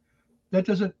leader,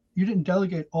 you didn't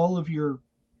delegate all of your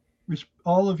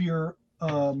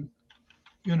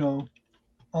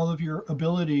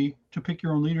ability to pick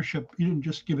your own leadership. You didn't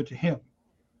just give it to him.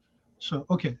 So,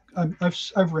 okay,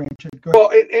 I've ranted. Go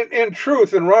ahead. Well, in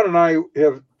truth, and Ron and I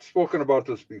have spoken about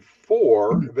this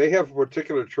before, they have a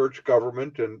particular church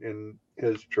government in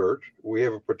his church. We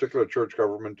have a particular church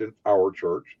government in our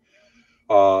church.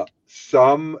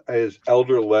 Some is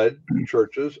elder-led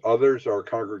churches. Others are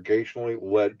congregationally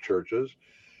led churches.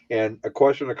 And a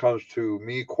question that comes to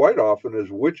me quite often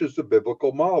is, which is the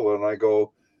biblical model? And I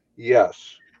go,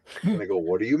 yes. And they go,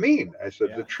 what do you mean? I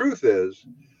said, the truth is,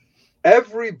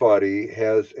 everybody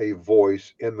has a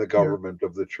voice in the government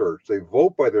of the church. They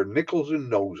vote by their nickels and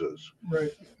noses.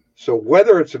 Right. So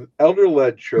whether it's an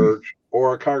elder-led church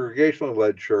or a congregationally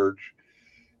led church,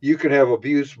 you can have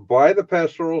abuse by the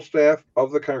pastoral staff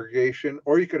of the congregation,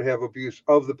 or you could have abuse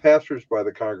of the pastors by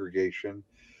the congregation.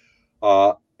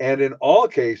 And in all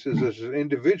cases, as an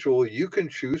individual, you can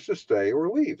choose to stay or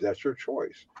leave. That's your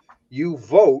choice. You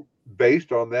vote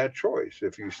based on that choice.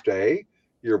 If you stay,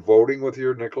 you're voting with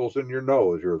your nickels and your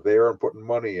nose. You're there and putting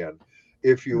money in.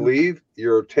 If you leave,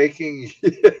 you're taking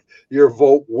your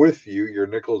vote with you. Your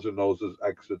nickels and noses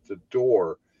exit the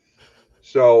door.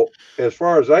 So, as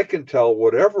far as I can tell,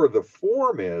 whatever the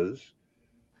form is,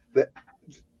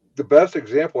 the best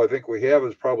example I think we have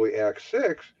is probably Acts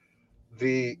 6.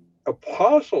 The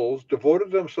apostles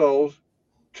devoted themselves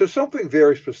to something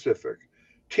very specific,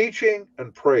 teaching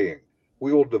and praying.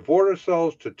 We will devote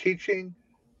ourselves to teaching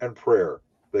and prayer,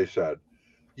 they said.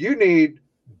 You need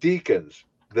deacons.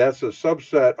 That's a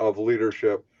subset of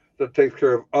leadership that takes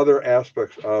care of other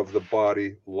aspects of the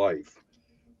body life.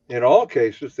 In all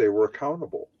cases, they were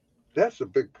accountable. That's a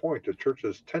big point that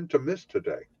churches tend to miss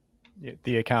today.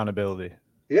 The accountability.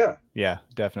 Yeah. Yeah,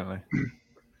 definitely.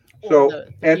 So,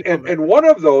 and one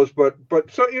of those, but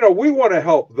so, we want to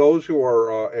help those who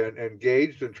are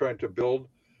engaged in trying to build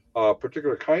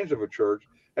particular kinds of a church.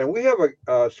 And we have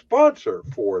a sponsor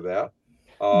for that.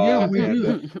 Yeah, we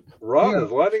do. Ron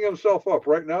is lining himself up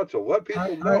right now to let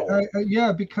people know.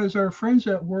 Yeah, because our friends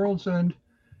at World's End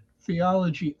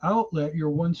Theology Outlet, your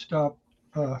one-stop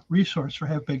resource for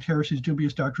half-baked heresies,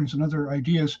 dubious doctrines, and other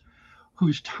ideas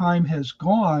whose time has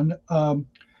gone,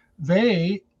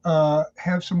 they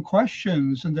have some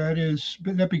questions, and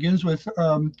that begins with,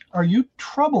 are you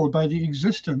troubled by the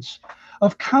existence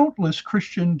of countless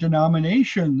Christian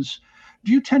denominations?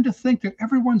 Do you tend to think that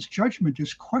everyone's judgment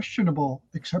is questionable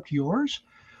except yours?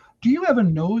 Do you have a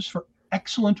nose for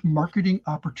excellent marketing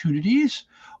opportunities?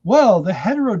 Well, the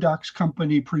Heterodox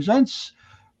Company presents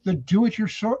the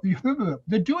Do-It-Yourself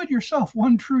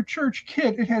One True Church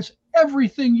Kit. It has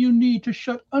everything you need to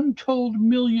shut untold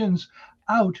millions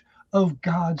out of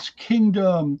God's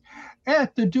kingdom.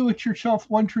 At the Do-It-Yourself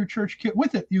One True Church Kit,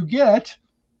 with it you get,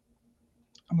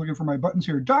 I'm looking for my buttons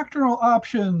here, doctrinal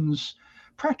options,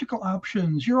 practical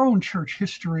options, your own church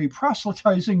history,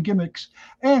 proselytizing gimmicks,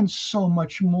 and so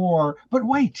much more. But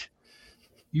wait,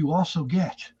 you also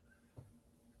get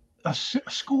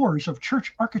scores of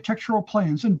church architectural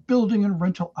plans and building and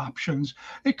rental options.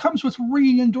 It comes with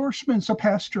ringing endorsements. A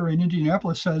pastor in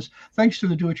Indianapolis says, thanks to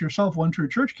the Do-It-Yourself One True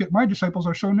Church Kit, my disciples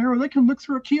are so narrow they can look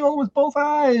through a keyhole with both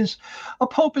eyes. A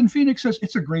pope in Phoenix says,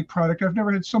 it's a great product. I've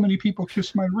never had so many people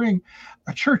kiss my ring.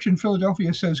 A church in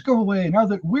Philadelphia says, go away. Now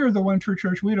that we're the One True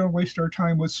Church, we don't waste our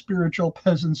time with spiritual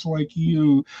peasants like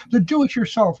you. The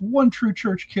Do-It-Yourself One True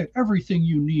Church Kit, everything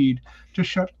you need to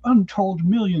shut untold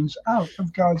millions out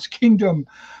of God's kingdom,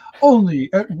 only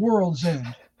at World's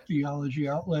End Theology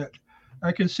Outlet.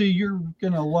 I can see you're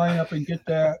going to line up and get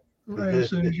that right as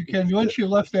soon as you can. Once you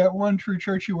left that One True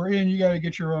Church you were in, you got to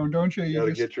get your own, don't you? You got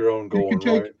to get your own going.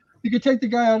 You can take the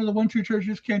guy out of the One True Church,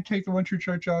 you just can't take the One True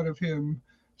Church out of him.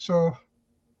 So,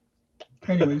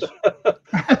 anyways.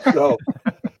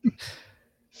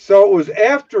 So it was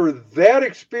after that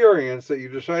experience that you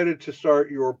decided to start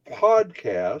your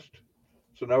podcast.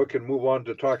 So now we can move on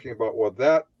to talking about what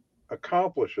that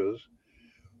accomplishes,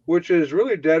 which is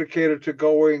really dedicated to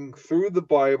going through the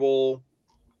Bible,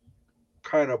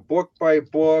 kind of book by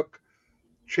book,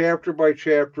 chapter by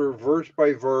chapter, verse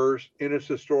by verse, in its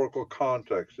historical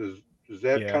context. Is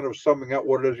that kind of summing up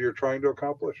what it is you're trying to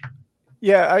accomplish?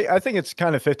 Yeah, I think it's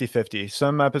kind of 50-50.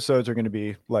 Some episodes are going to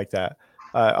be like that.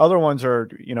 Other ones are,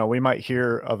 we might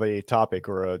hear of a topic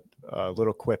or a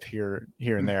little quip here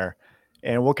and there,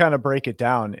 and we'll kind of break it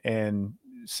down and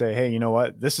say, hey, you know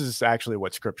what? This is actually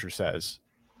what Scripture says.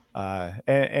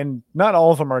 And not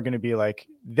all of them are going to be like,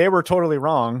 they were totally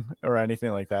wrong or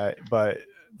anything like that. But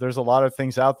there's a lot of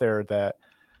things out there that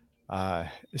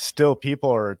still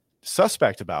people are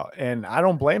suspect about. And I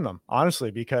don't blame them, honestly,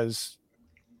 because,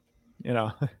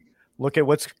 look at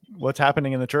what's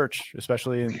happening in the church,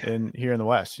 especially in here in the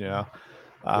West,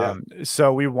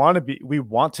 So we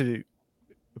want to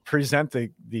present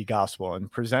the gospel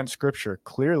and present Scripture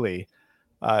clearly,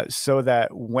 so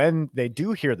that when they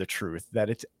do hear the truth,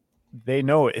 that they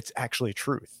know it's actually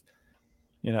truth.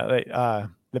 The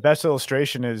best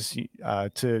illustration is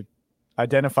to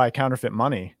identify counterfeit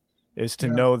money is to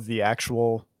know the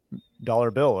actual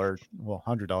dollar bill or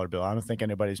 $100 bill. I don't think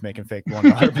anybody's making fake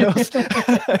 $1 bills.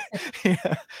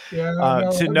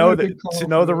 To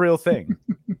know the real thing.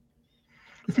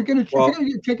 If you're gonna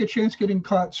take a chance getting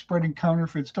caught spreading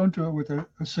counterfeits, don't do it with a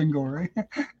single, right?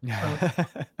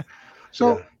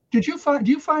 So do you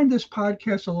find this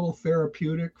podcast a little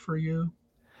therapeutic for you?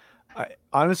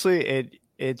 Honestly,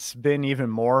 it's been even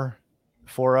more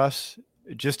for us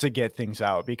just to get things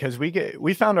out, because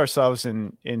we found ourselves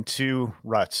in two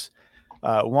ruts.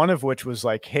 One of which was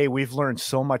like, hey, we've learned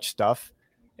so much stuff.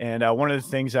 And one of the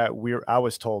things that I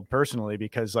was told personally,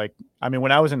 because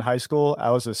when I was in high school,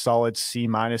 I was a solid C-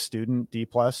 student, D+.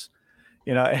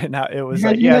 you know, and it was You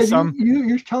had- like, you yeah, had- some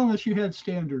you're telling us you had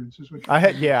standards, is what you're I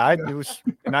had, saying. yeah, it was,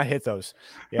 and I hit those.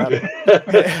 Yeah.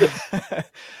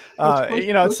 Let's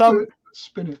You know, some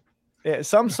spin it.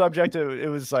 some subject it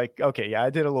was like, okay, yeah, I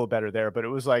did a little better there, but it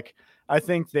was like, I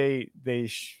think they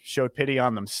showed pity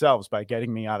on themselves by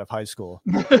getting me out of high school.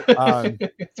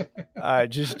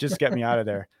 Just get me out of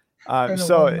there. I know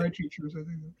So one of my teachers, I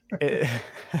think.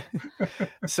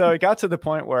 so it got to the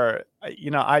point where,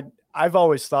 you know, I've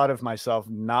always thought of myself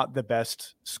not the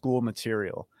best school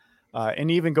material.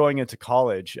 And even going into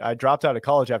college, I dropped out of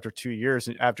college after 2 years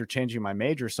after changing my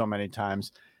major so many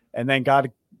times, and then got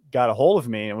a hold of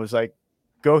me and was like,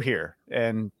 go here.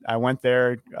 And I went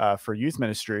there for youth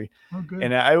ministry. Oh, good.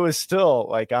 And I was still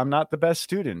like, I'm not the best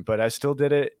student, but I still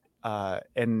did it.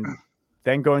 And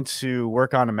then going to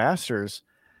work on a master's,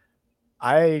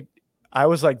 I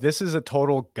was like, this is a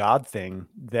total God thing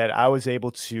that I was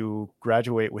able to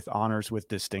graduate with honors with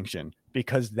distinction,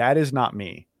 because that is not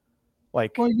me.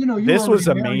 Like, Well, you know, you this was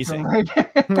already married, amazing.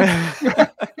 though, right?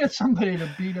 You had somebody to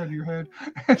beat on your head.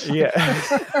 Yeah.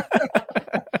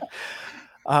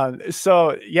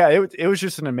 So yeah, it was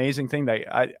just an amazing thing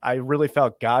that I really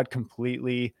felt God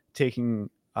completely taking,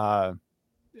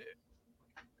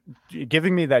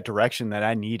 giving me that direction that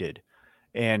I needed,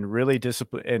 and really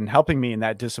discipline and helping me in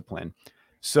that discipline.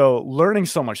 So learning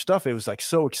so much stuff, it was like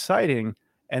so exciting.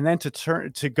 And then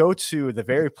to go to the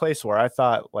very place where I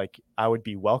thought like I would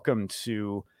be welcome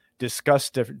to discuss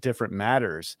different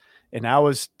matters. And I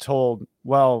was told,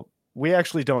 well, we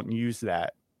actually don't use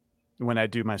that when I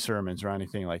do my sermons or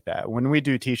anything like that. When we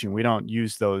do teaching, we don't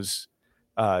use those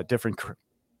different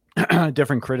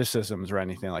criticisms or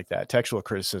anything like that. Textual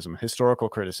criticism, historical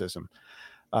criticism,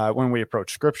 when we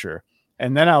approach scripture.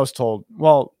 And then I was told,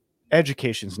 well,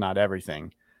 education's not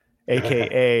everything,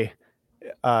 AKA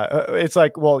it's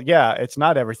like, well, yeah, it's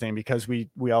not everything, because we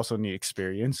also need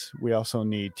experience. We also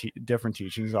need different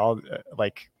teachings. All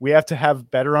like, we have to have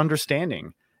better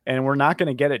understanding, and we're not going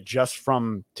to get it just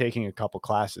from taking a couple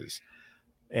classes.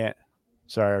 And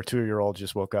sorry, our 2-year-old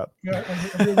just woke up. Yeah, I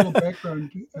have a little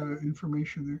background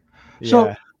information there.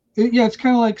 So Yeah. it's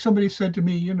kind of like somebody said to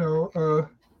me, you know,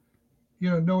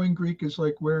 knowing Greek is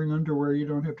like wearing underwear. You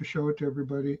don't have to show it to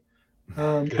everybody.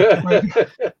 But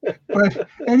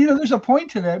and you know, there's a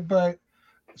point to that, but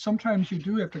sometimes you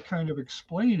do have to kind of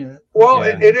explain it. Well,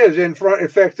 Yeah. it is in front. In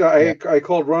fact, I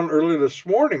called Ron earlier this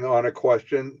morning on a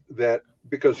question that,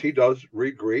 because he does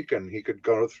read Greek and he could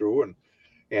go through,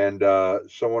 and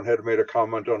someone had made a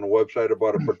comment on the website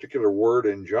about a particular word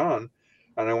in John,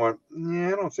 and I went, yeah,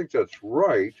 I don't think that's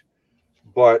right.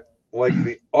 But like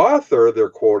the author they're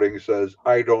quoting says,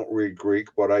 I don't read Greek,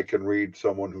 but I can read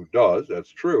someone who does.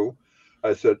 That's true.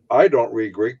 I said, I don't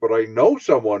read Greek, but I know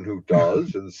someone who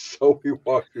does. And so we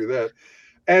walked through that.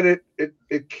 And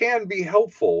it can be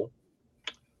helpful,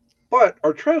 but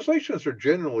our translations are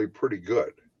generally pretty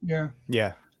good. Yeah.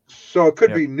 Yeah. So it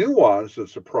could be nuance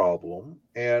that's a problem,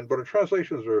 but our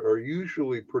translations are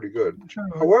usually pretty good.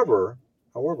 However,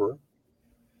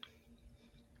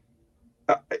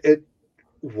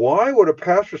 why would a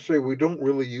pastor say we don't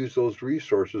really use those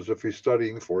resources if he's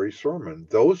studying for a sermon?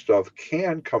 Those stuff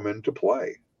can come into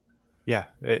play. Yeah,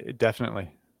 definitely.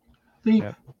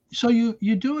 So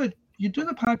you do it. You do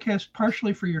the podcast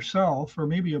partially for yourself, or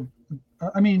maybe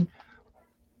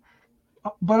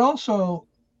but also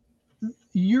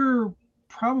you're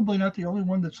probably not the only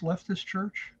one that's left this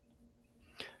church.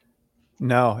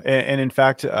 No, and in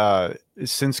fact,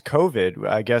 since COVID,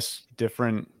 I guess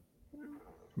different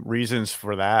reasons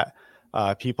for that.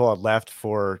 People had left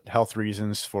for health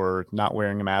reasons, for not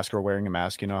wearing a mask or wearing a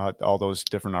mask, you know, all those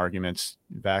different arguments,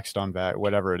 vaxxed, unvaxxed,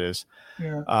 whatever it is.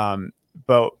 Yeah.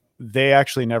 But they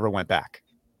actually never went back.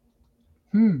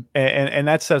 And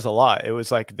that says a lot. It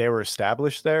was like they were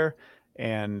established there,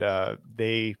 and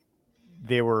they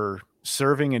were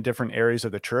serving in different areas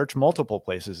of the church, multiple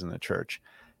places in the church.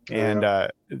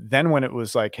 And then when it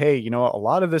was like, hey, you know, a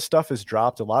lot of this stuff is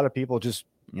dropped. A lot of people just,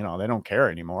 you know, they don't care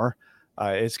anymore.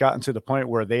 It's gotten to the point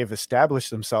where they've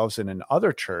established themselves in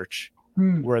another church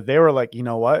where they were like, you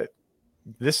know what,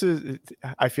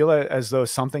 I feel as though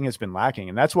something has been lacking.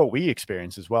 And that's what we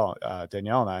experienced as well,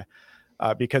 Danielle and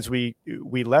I, because we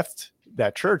left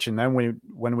that church. And then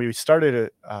when we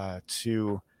started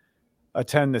to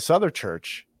attend this other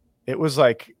church, it was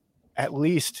like at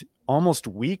least almost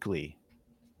weekly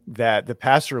that the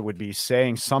pastor would be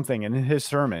saying something in his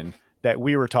sermon that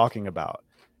we were talking about.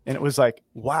 And it was like,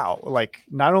 wow, like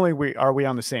not only are we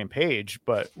on the same page,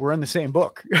 but we're in the same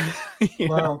book.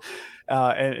 Wow.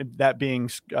 And that being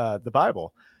the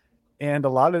Bible. And a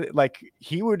lot of like,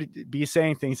 he would be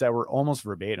saying things that were almost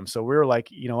verbatim. So we were like,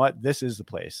 you know what, this is the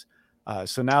place.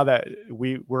 So now that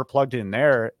we're plugged in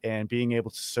there and being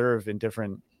able to serve in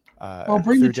different,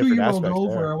 bring the through different 2-year-old aspects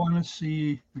over. there. I want to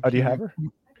see. Oh, do you have her?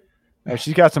 Oh,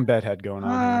 she's got some bedhead going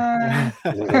on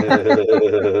here.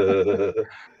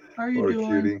 How are you what doing?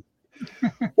 A cutie.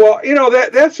 Well,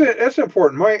 that's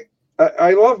important.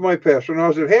 I love my pastor. Now,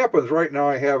 as it happens, right now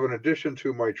I have, in addition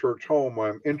to my church home,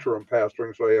 I'm interim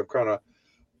pastoring, so I have kind of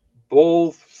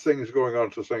both things going on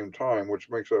at the same time, which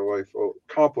makes our life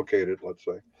complicated, let's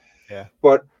say. Yeah.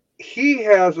 But he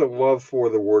has a love for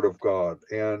the Word of God,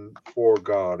 and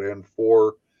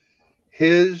for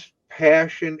his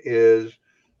passion is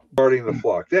guarding the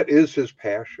flock. That is his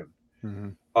passion. Mm-hmm.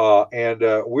 And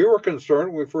we were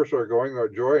concerned when we first started going.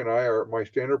 Joy and I, my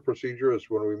standard procedure is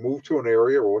when we move to an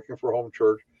area, we're looking for a home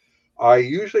church, I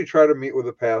usually try to meet with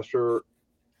the pastor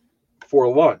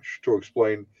for lunch to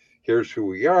explain, here's who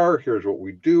we are, here's what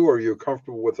we do, are you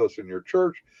comfortable with us in your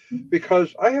church?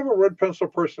 Because I have a red pencil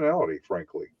personality,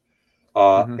 frankly.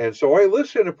 And so I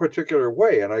listen a particular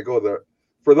way, and I go there.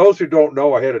 For those who don't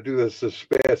know, I had to do this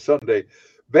past Sunday.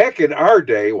 Back in our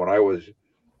day, when I was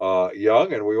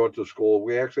young and we went to school,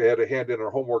 we actually had to hand in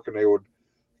our homework and they would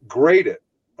grade it.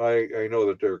 I know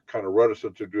that they're kind of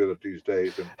reticent to do that these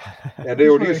days, and they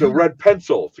would use a red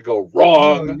pencil to go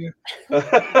wrong.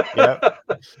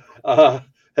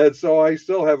 And so I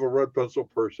still have a red pencil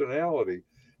personality.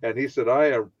 And he said, I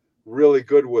am really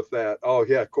good with that. Oh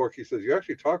yeah, Corky says, you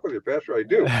actually talk with your pastor? I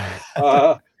do.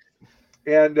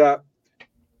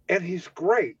 And he's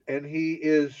great, and he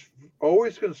is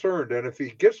always concerned. And if he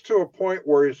gets to a point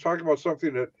where he's talking about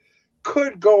something that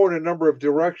could go in a number of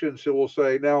directions, he will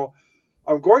say, now,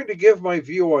 I'm going to give my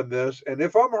view on this, and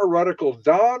if I'm heretical,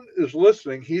 Don is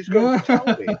listening. He's going to tell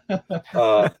me.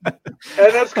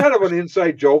 And that's kind of an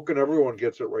inside joke, and everyone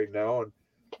gets it right now. And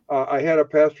I had a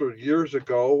pastor years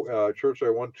ago, a church I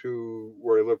went to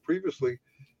where I lived previously,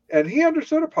 and he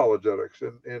understood apologetics,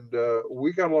 and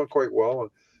we got along quite well.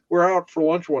 And we're out for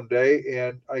lunch one day,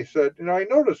 and I said, I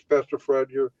noticed, Pastor Fred,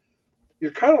 you're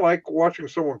kind of like watching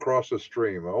someone cross a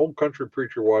stream, an old country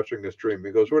preacher watching a stream.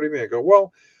 He goes, what do you mean? I go,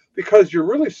 well, because you're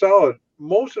really solid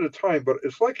most of the time, but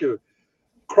it's like you're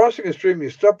crossing a stream. You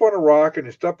step on a rock, and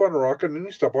you step on a rock, and then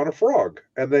you step on a frog,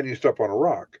 and then you step on a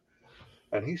rock.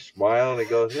 And he smiled, and he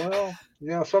goes, well,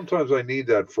 yeah, sometimes I need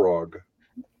that frog.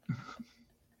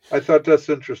 I thought that's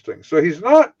interesting. So he's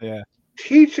not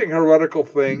teaching heretical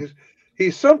things. He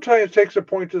sometimes takes a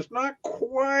point that's not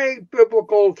quite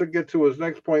biblical to get to his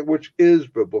next point, which is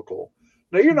biblical.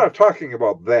 Now, you're not talking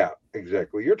about that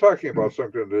exactly. You're talking about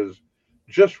something that is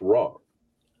just wrong.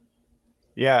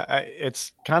 Yeah,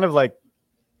 it's kind of like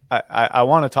I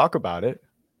want to talk about it.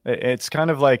 It's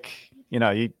kind of like,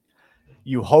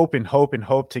 you hope and hope and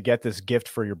hope to get this gift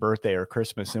for your birthday or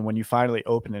Christmas, and when you finally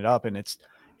open it up and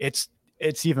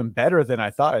it's even better than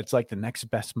I thought. It's like the next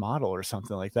best model or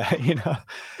something like that,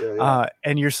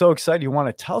 and you're so excited. You want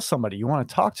to tell somebody, you want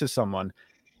to talk to someone,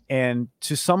 and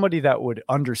to somebody that would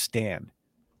understand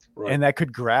and that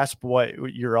could grasp what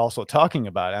you're also talking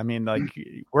about. I mean, like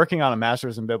working on a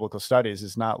master's in biblical studies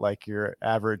is not like your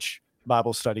average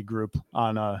Bible study group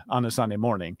on a Sunday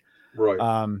morning.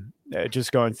 Right.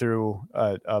 Just going through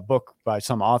a book by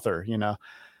some author,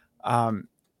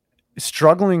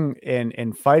 struggling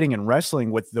and fighting and wrestling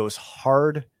with those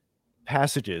hard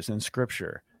passages in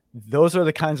scripture. Those are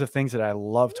the kinds of things that I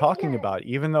love talking about,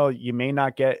 even though you may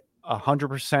not get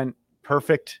 100%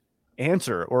 perfect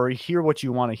answer or hear what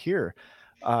you want to hear.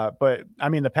 But I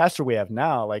mean, the pastor we have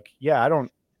now, I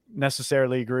don't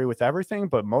necessarily agree with everything,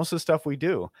 but most of the stuff we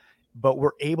do, but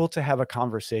we're able to have a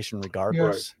conversation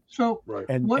regardless. So,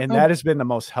 and that has been the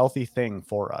most healthy thing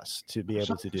for us to be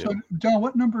able to do. So Don,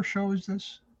 what number show is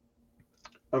this?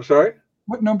 I'm sorry?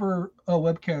 What number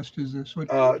webcast is this?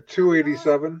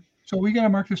 287. So we got to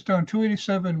mark this down.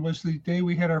 287 was the day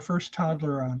we had our first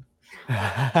toddler on.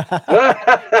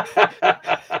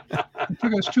 It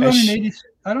took us 280.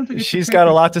 I don't think she's got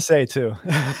a lot to say too.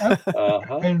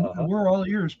 And we're all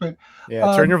ears, but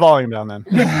turn your volume down then.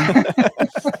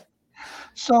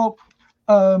 So,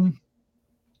 one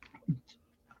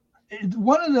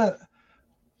of the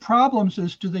problems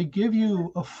is, do they give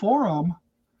you a forum?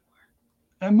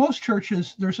 And most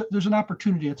churches, there's an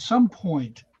opportunity at some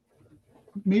point.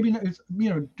 Maybe it's,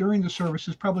 during the service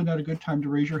is probably not a good time to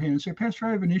raise your hand and say, Pastor,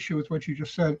 I have an issue with what you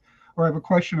just said, or I have a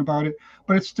question about it.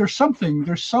 But there's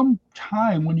some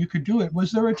time when you could do it.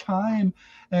 Was there a time?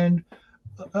 And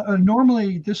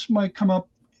normally this might come up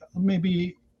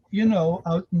maybe,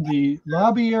 out in the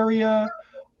lobby area.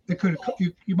 It could,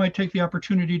 you might take the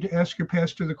opportunity to ask your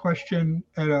pastor the question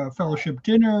at a fellowship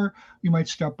dinner. You might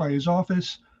stop by his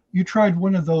office. You tried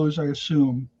one of those, I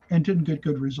assume, and didn't get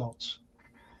good results.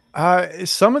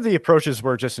 Some of the approaches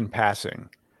were just in passing,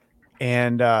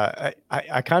 and I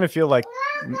kind of feel like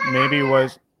maybe it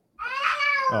was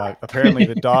apparently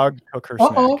the dog took her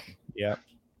snack. Yeah.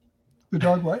 The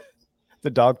dog what? The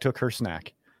dog took her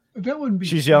snack. That wouldn't be.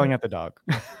 She's yelling at the dog.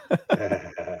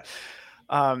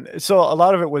 So a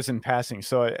lot of it was in passing.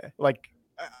 So like,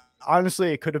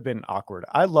 honestly, it could have been awkward.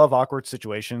 I love awkward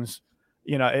situations.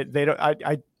 You know,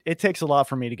 it takes a lot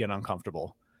for me to get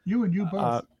uncomfortable. You and you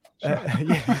both.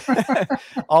 Yeah.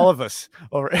 All of us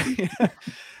over.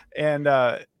 And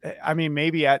I mean,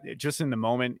 maybe just in the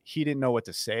moment he didn't know what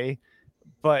to say,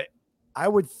 but I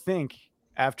would think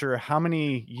after how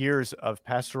many years of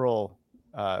pastoral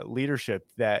leadership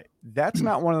that's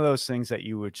not one of those things that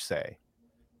you would say,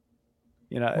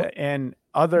 you know. What? And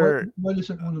other what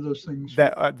isn't one of those things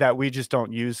that we just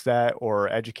don't use that, or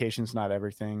education's not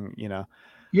everything, you know.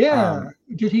 Yeah.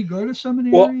 Did he go to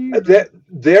seminary? Well,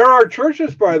 there are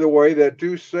churches, by the way, that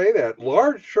do say that.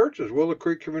 Large churches, Willow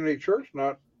Creek Community Church,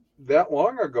 not that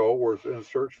long ago, was in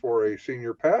search for a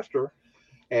senior pastor.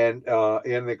 And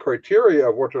in the criteria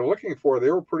of what they're looking for,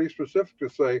 they were pretty specific to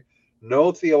say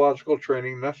no theological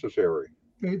training necessary.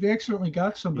 They accidentally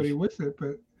got somebody with it,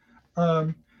 but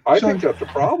I think that's a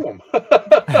problem.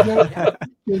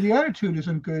 The attitude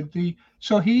isn't good.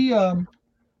 So he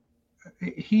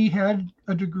had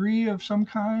a degree of some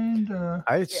kind.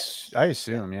 I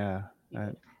assume, yeah.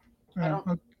 I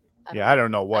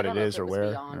don't know what it is or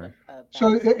where.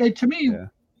 So to me,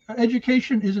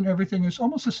 education isn't everything. It's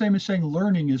almost the same as saying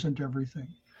learning isn't everything.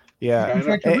 Yeah, in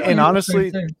fact, and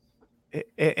honestly,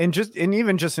 and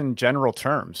even just in general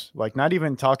terms, like not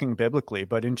even talking biblically,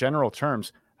 but in general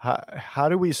terms, how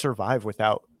do we survive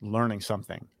without learning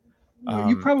something?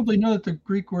 You probably know that the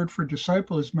Greek word for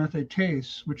disciple is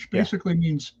mathetes, which basically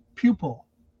means pupil,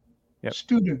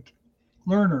 student,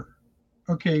 learner.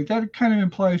 Okay, that kind of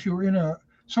implies you were in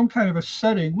some kind of a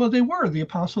setting. Well, the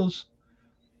apostles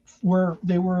were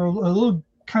a little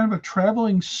kind of a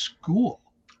traveling school.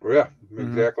 Yeah,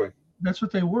 exactly. That's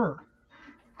what they were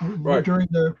during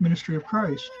the ministry of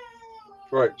Christ.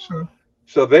 Right.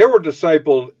 So they were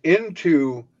discipled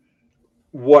into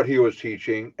what he was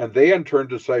teaching, and they in turn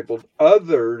discipled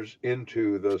others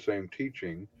into the same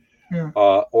teaching,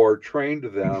 or trained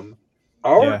them.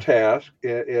 Our task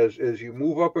as you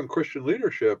move up in Christian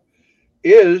leadership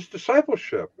is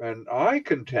discipleship. And I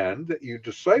contend that you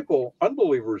disciple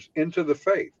unbelievers into the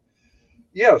faith.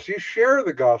 Yes, you share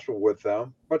the gospel with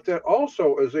them, but that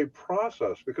also is a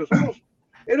process, because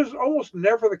it is almost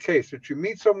never the case that you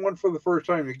meet someone for the first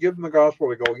time, you give them the gospel,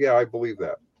 they go, yeah, I believe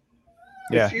that.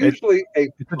 Yeah, it's usually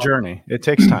it's a journey. It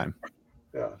takes time.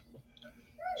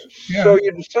 So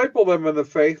you disciple them in the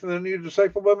faith, and then you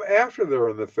disciple them after they're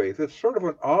in the faith. It's sort of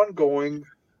an ongoing,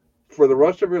 for the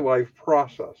rest of your life,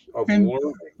 process of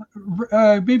learning.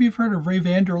 Maybe you've heard of Ray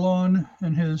Vander Laan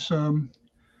and his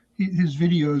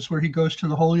videos where he goes to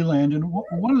the Holy Land. And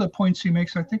one of the points he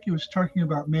makes, I think he was talking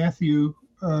about Matthew's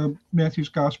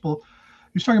gospel.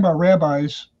 He's talking about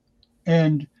rabbis.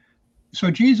 And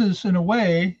so Jesus, in a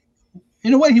way,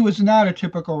 he was not a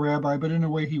typical rabbi, but in a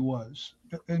way he was.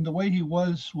 And the way he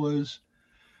was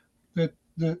that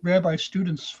the rabbi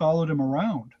students followed him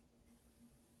around.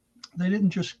 They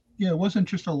didn't just, it wasn't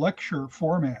just a lecture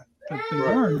format that they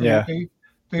learned. Yeah.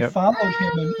 They followed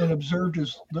him and observed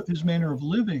his manner of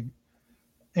living.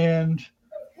 And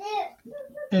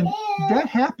that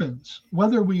happens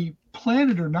whether we plan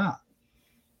it or not.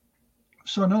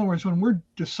 So in other words, when we're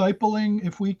discipling,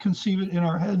 if we conceive it in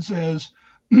our heads as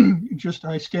just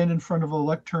I stand in front of a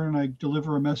lectern and I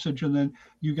deliver a message, and then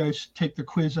you guys take the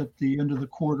quiz at the end of the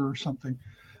quarter or something,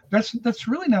 that's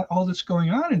really not all that's going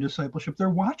on in discipleship. They're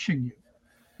watching you.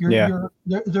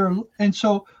 And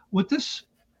so what this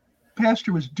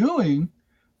pastor was doing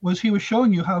was he was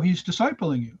showing you how he's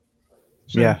discipling you.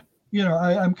 So,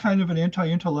 I'm kind of an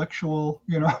anti-intellectual,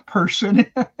 person,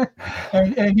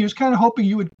 and he was kind of hoping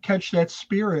you would catch that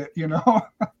spirit, which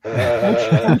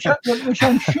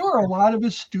I'm sure a lot of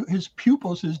his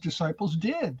pupils, his disciples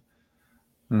did.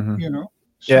 Mm-hmm.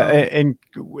 And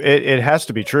it has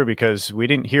to be true, because we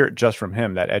didn't hear it just from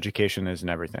him that education isn't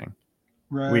everything.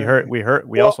 Right.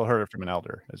 We also heard it from an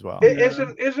elder as well.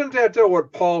 Isn't that though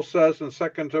what Paul says in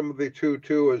 2 Timothy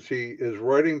 2:2 as he is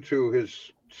writing to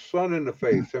his son in the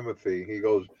faith, Timothy? He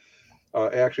goes,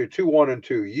 actually 2:1 and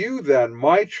 2. You then,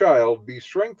 my child, be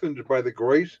strengthened by the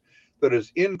grace that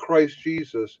is in Christ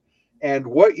Jesus, and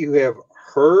what you have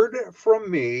heard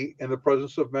from me in the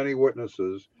presence of many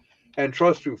witnesses, and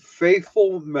trust to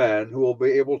faithful men who will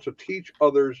be able to teach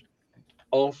others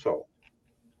also.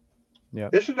 Yeah.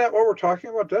 Isn't that what we're talking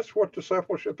about? That's what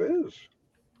discipleship is.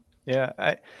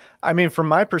 Yeah. I mean, from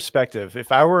my perspective,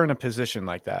 if I were in a position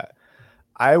like that,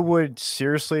 I would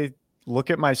seriously look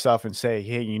at myself and say,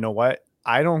 hey, you know what?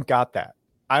 I don't got that.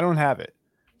 I don't have it.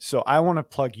 So I want to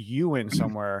plug you in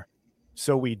somewhere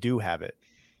so we do have it.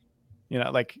 You know,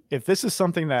 like if this is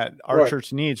something that our Right.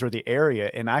 church needs or the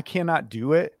area and I cannot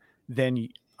do it, then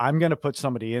I'm going to put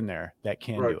somebody in there that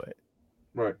can Right. do it.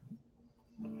 Right.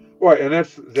 Right. And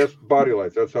that's body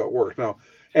life. That's how it works. Now,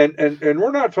 and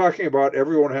we're not talking about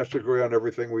everyone has to agree on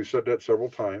everything. We've said that several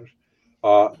times.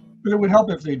 But it would help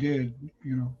if they did,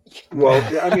 you know. Well,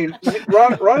 I mean,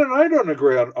 Ron and I don't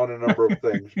agree on a number of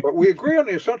things, but we agree on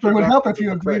the assumption. It would help if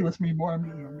you agreed with me more.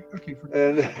 Okay.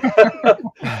 And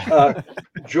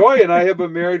Joy and I have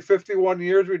been married 51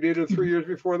 years. We dated 3 years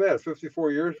before that,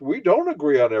 54 years. We don't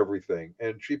agree on everything,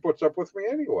 and she puts up with me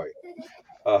anyway.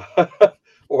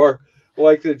 Or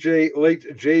like the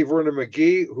late J. Vernon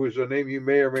McGee, who's a name you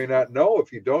may or may not know.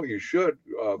 If you don't, you should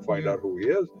find out who he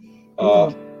is.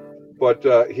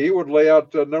 But he would lay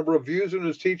out a number of views in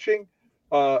his teaching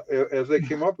as they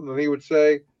came up, and then he would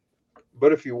say,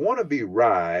 but if you want to be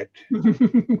right,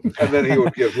 and then he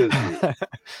would give his view.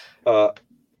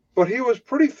 But he was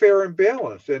pretty fair and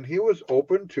balanced, and he was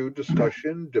open to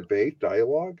discussion, debate,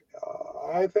 dialogue.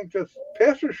 I think that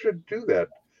pastors should do that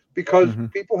because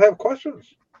people have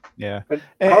questions. Yeah. And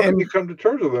how can you come to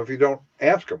terms with them if you don't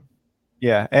ask them?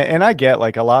 Yeah. And I get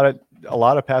like a lot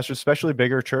of pastors, especially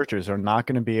bigger churches, are not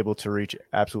going to be able to reach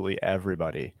absolutely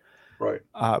everybody. Right.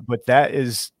 But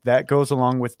that goes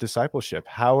along with discipleship.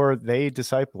 How are they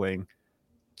discipling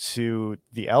to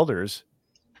the elders,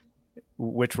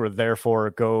 which will therefore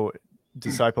go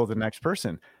disciple the next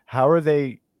person? How are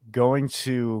they going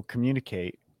to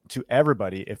communicate to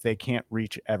everybody if they can't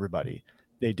reach everybody?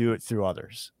 They do it through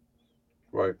others.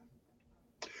 Right.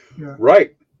 Yeah.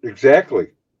 Right.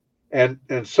 Exactly. And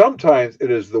sometimes it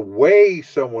is the way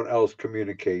someone else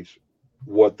communicates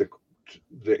what the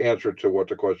answer to what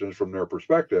the question is from their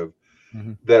perspective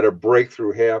that a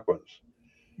breakthrough happens.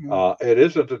 It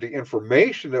isn't that the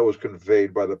information that was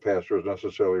conveyed by the pastor is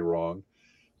necessarily wrong,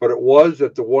 but it was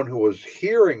that the one who was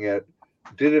hearing it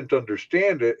didn't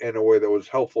understand it in a way that was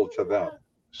helpful to them.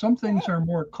 Some things are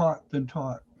more caught than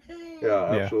taught. Yeah,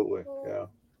 absolutely. Yeah.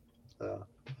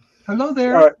 Hello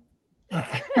there. All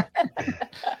right.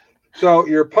 So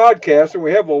your podcast, and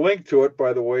we have a link to it,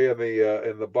 by the way, in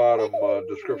the bottom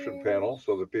description panel,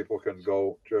 so that people can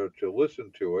go to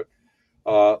listen to it.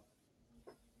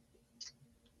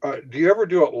 Do you ever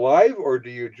do it live, or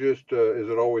do you just is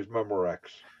it always Memorex?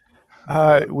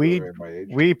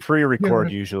 We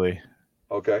pre-record usually.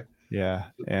 Okay. Yeah,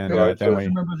 and then we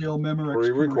remember the old Memorex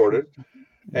pre-recorded,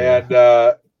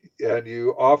 and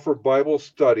you offer Bible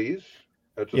studies.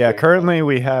 Yeah, currently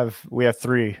we have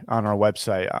 3 on our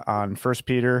website, on 1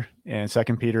 Peter and 2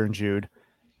 Peter and Jude,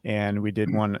 and we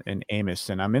did one in Amos,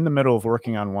 and I'm in the middle of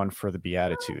working on one for the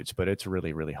Beatitudes, but it's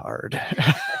really, really hard.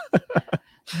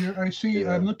 I see.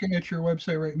 I'm looking at your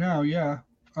website right now.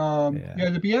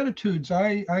 The Beatitudes.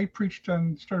 I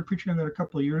started preaching on that a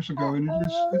couple of years ago, and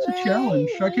it's a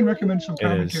challenge. I can recommend some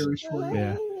commentaries for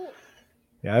you.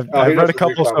 Yeah, I've read a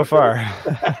couple so far.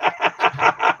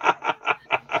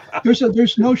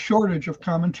 There's no shortage of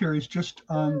commentaries just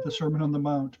on the Sermon on the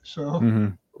Mount. So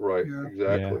right,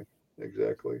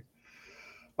 exactly.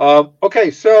 Okay,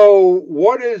 so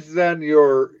what is then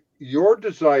your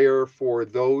desire for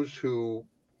those who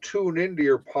tune into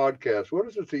your podcast? What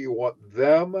is it that you want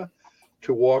them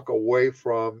to walk away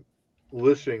from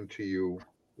listening to you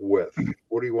with?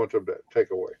 What do you want them to take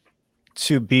away?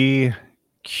 To be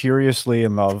curiously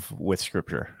in love with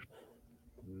Scripture.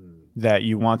 That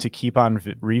you want to keep on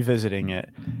revisiting it,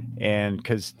 and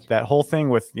because that whole thing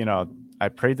with I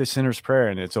prayed the sinner's prayer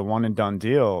and it's a one and done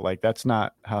deal, like that's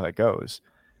not how that goes.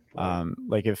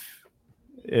 Like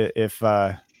if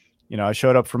I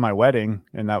showed up for my wedding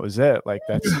and that was it, like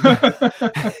that's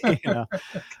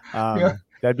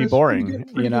that'd be boring.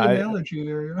 Pretty good analogy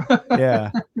there.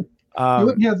 Yeah. You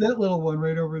wouldn't have that little one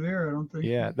right over there, I don't think.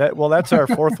 Yeah, that's our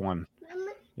 4th one.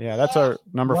 Yeah, that's our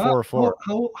number 4 or 4.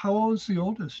 How old is the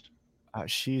oldest?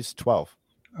 She's 12.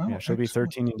 Oh, yeah, she'll be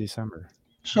 13 in December.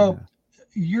 So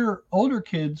your older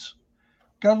kids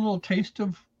got a little taste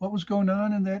of what was going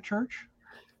on in that church?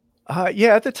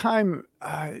 At the time,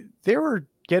 they were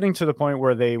getting to the point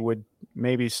where they would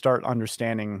maybe start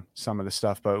understanding some of the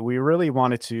stuff, but we really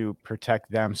wanted to protect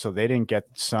them so they didn't get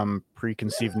some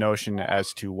preconceived notion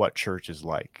as to what church is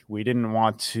like. We didn't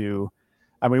want to.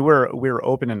 I mean, we were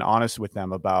open and honest with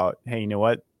them about, hey, you know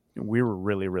what? We were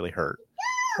really, really hurt.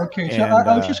 Okay, so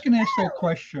I was just going to ask that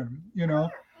question,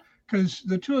 because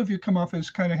the two of you come off as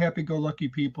kind of happy-go-lucky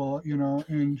people,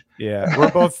 and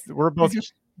we're both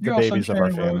You're the all babies of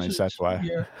our sunshine and families. roses. That's why.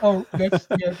 Yeah. Oh, that's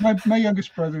yeah. My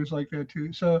youngest brother is like that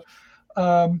too. So,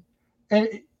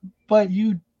 but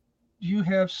you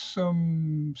have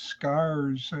some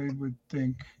scars, I would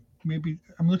think. Maybe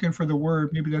I'm looking for the word.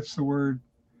 Maybe that's the word.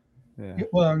 Yeah.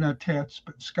 Well, not tats,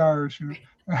 but scars.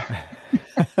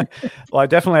 Well, I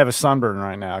definitely have a sunburn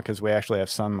right now because we actually have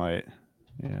sunlight.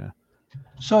 Yeah.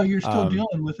 So you're still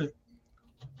dealing with it.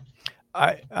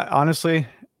 I honestly,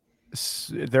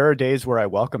 there are days where I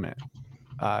welcome it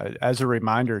as a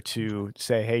reminder to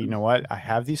say, hey, you know what? I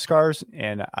have these scars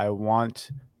and I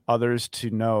want others to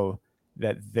know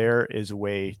that there is a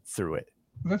way through it.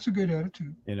 That's a good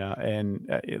attitude. And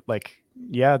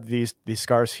these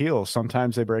scars heal.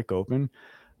 Sometimes they break open.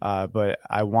 But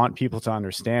I want people to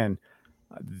understand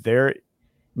you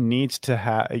need to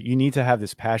have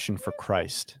this passion for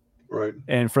Christ. Right.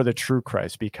 And for the true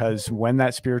Christ, because when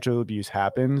that spiritual abuse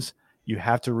happens, you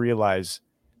have to realize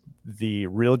the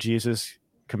real Jesus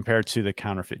compared to the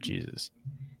counterfeit Jesus.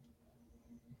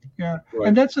 Yeah. Right.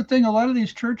 And that's the thing. A lot of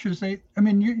these churches,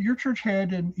 your church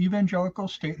had an evangelical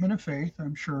statement of faith,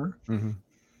 I'm sure. Mm-hmm.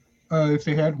 If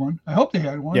they had one. I hope they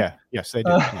had one. Yeah. Yes, they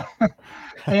did.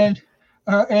 And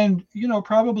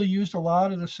probably used a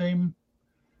lot of the same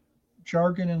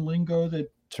jargon and lingo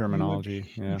terminology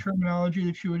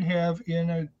that you would have in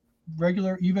a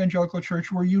regular evangelical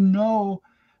church, where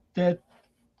that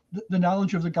the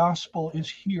knowledge of the gospel is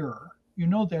here.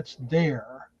 That's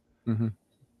there. Mm-hmm.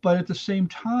 But at the same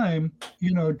time,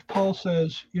 Paul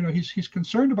says, he's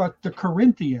concerned about the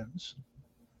Corinthians.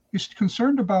 He's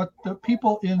concerned about the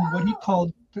people in what he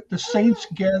called the saints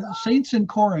in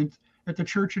Corinth, at the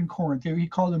church in Corinth. He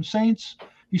called them saints.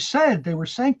 He said they were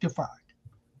sanctified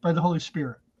by the Holy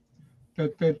Spirit.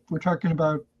 That we're talking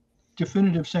about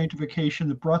definitive sanctification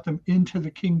that brought them into the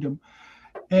kingdom.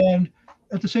 And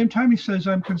at the same time, he says,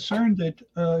 I'm concerned that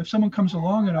if someone comes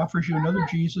along and offers you another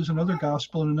Jesus, another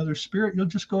gospel, and another spirit, you'll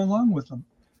just go along with them.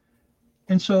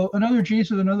 And so another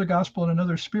Jesus, another gospel, and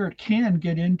another spirit can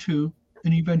get into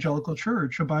an evangelical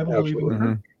church, a Bible-believing church.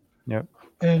 Mm-hmm. Yep.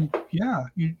 And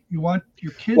you want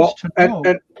your kids to know.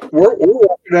 And we're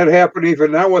watching that happen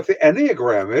even now with the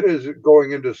Enneagram. It is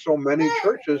going into so many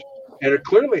churches, and it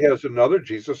clearly has another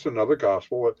Jesus, another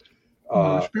gospel,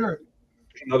 Another spirit.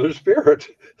 Another spirit.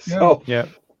 Yeah. So, yeah.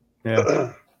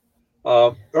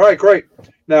 All right, great.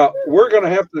 Now we're going to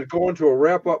have to go into a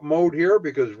wrap-up mode here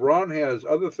because Ron has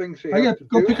other things I got to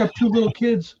go pick up two little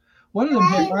kids. One of them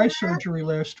had eye surgery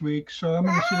last week, so I'm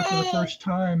going to see her for the first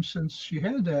time since she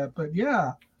had that. But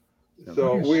yeah.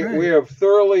 So we have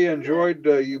thoroughly enjoyed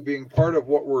you being part of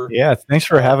what we're. Yeah, thanks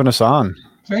for having us on.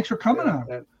 Thanks for coming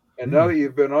on. And now that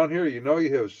you've been on here, you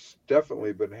have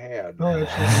definitely been had. Oh,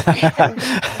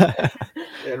 absolutely.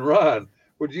 And Ron,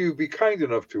 would you be kind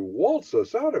enough to waltz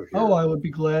us out of here? Oh, I would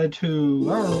be glad to.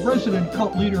 Our resident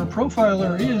cult leader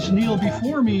profiler is Neil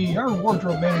before me. Our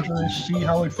wardrobe manager is See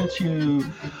How It Fits You.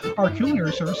 Our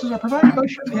culinary services are provided by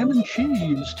Chef Ham and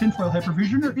Cheese. Tinfoil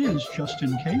Hypervisioner is Just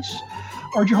In Case.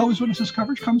 Our Jehovah's Witnesses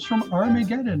coverage comes from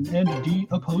Armageddon, and D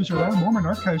Opposer. Our Mormon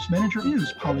Archives manager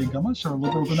is Polly Gummas. Our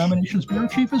Liberal Denominations Bureau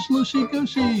Chief is Lucy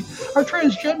Goosey. Our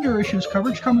transgender issues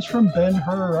coverage comes from Ben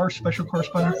Hur. Our special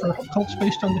correspondent for cults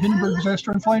based on the Hindenburg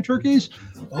disaster and flying turkeys,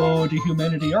 Oh to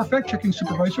Humanity. Our fact-checking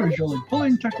supervisor is Jolie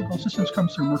Pulling. Technical assistance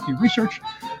comes through Murky Research.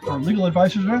 Our legal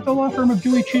advisors are at the law firm of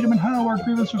Dewey, Cheatham & Howe. Our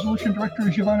grievance resolution director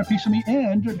is Giovanna Pisami,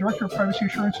 and Director of Privacy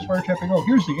Assurance is Wiretapping. Oh,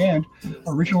 here's the and.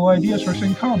 Original idea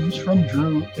sourcing comes from Drew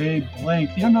A.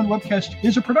 Blank. The Unknown Webcast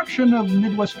is a production of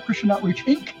Midwest Christian Outreach,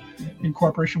 Inc., in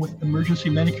cooperation with Emergency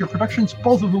Manicure Productions,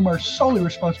 both of whom are solely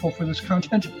responsible for this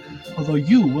content, although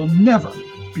you will never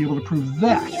be able to prove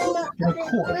that in a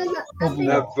court of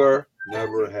law.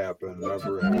 Never happened.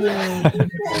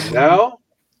 Now,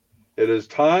 it is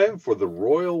time for the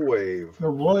Royal Wave. The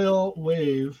Royal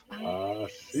Wave.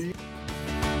 See.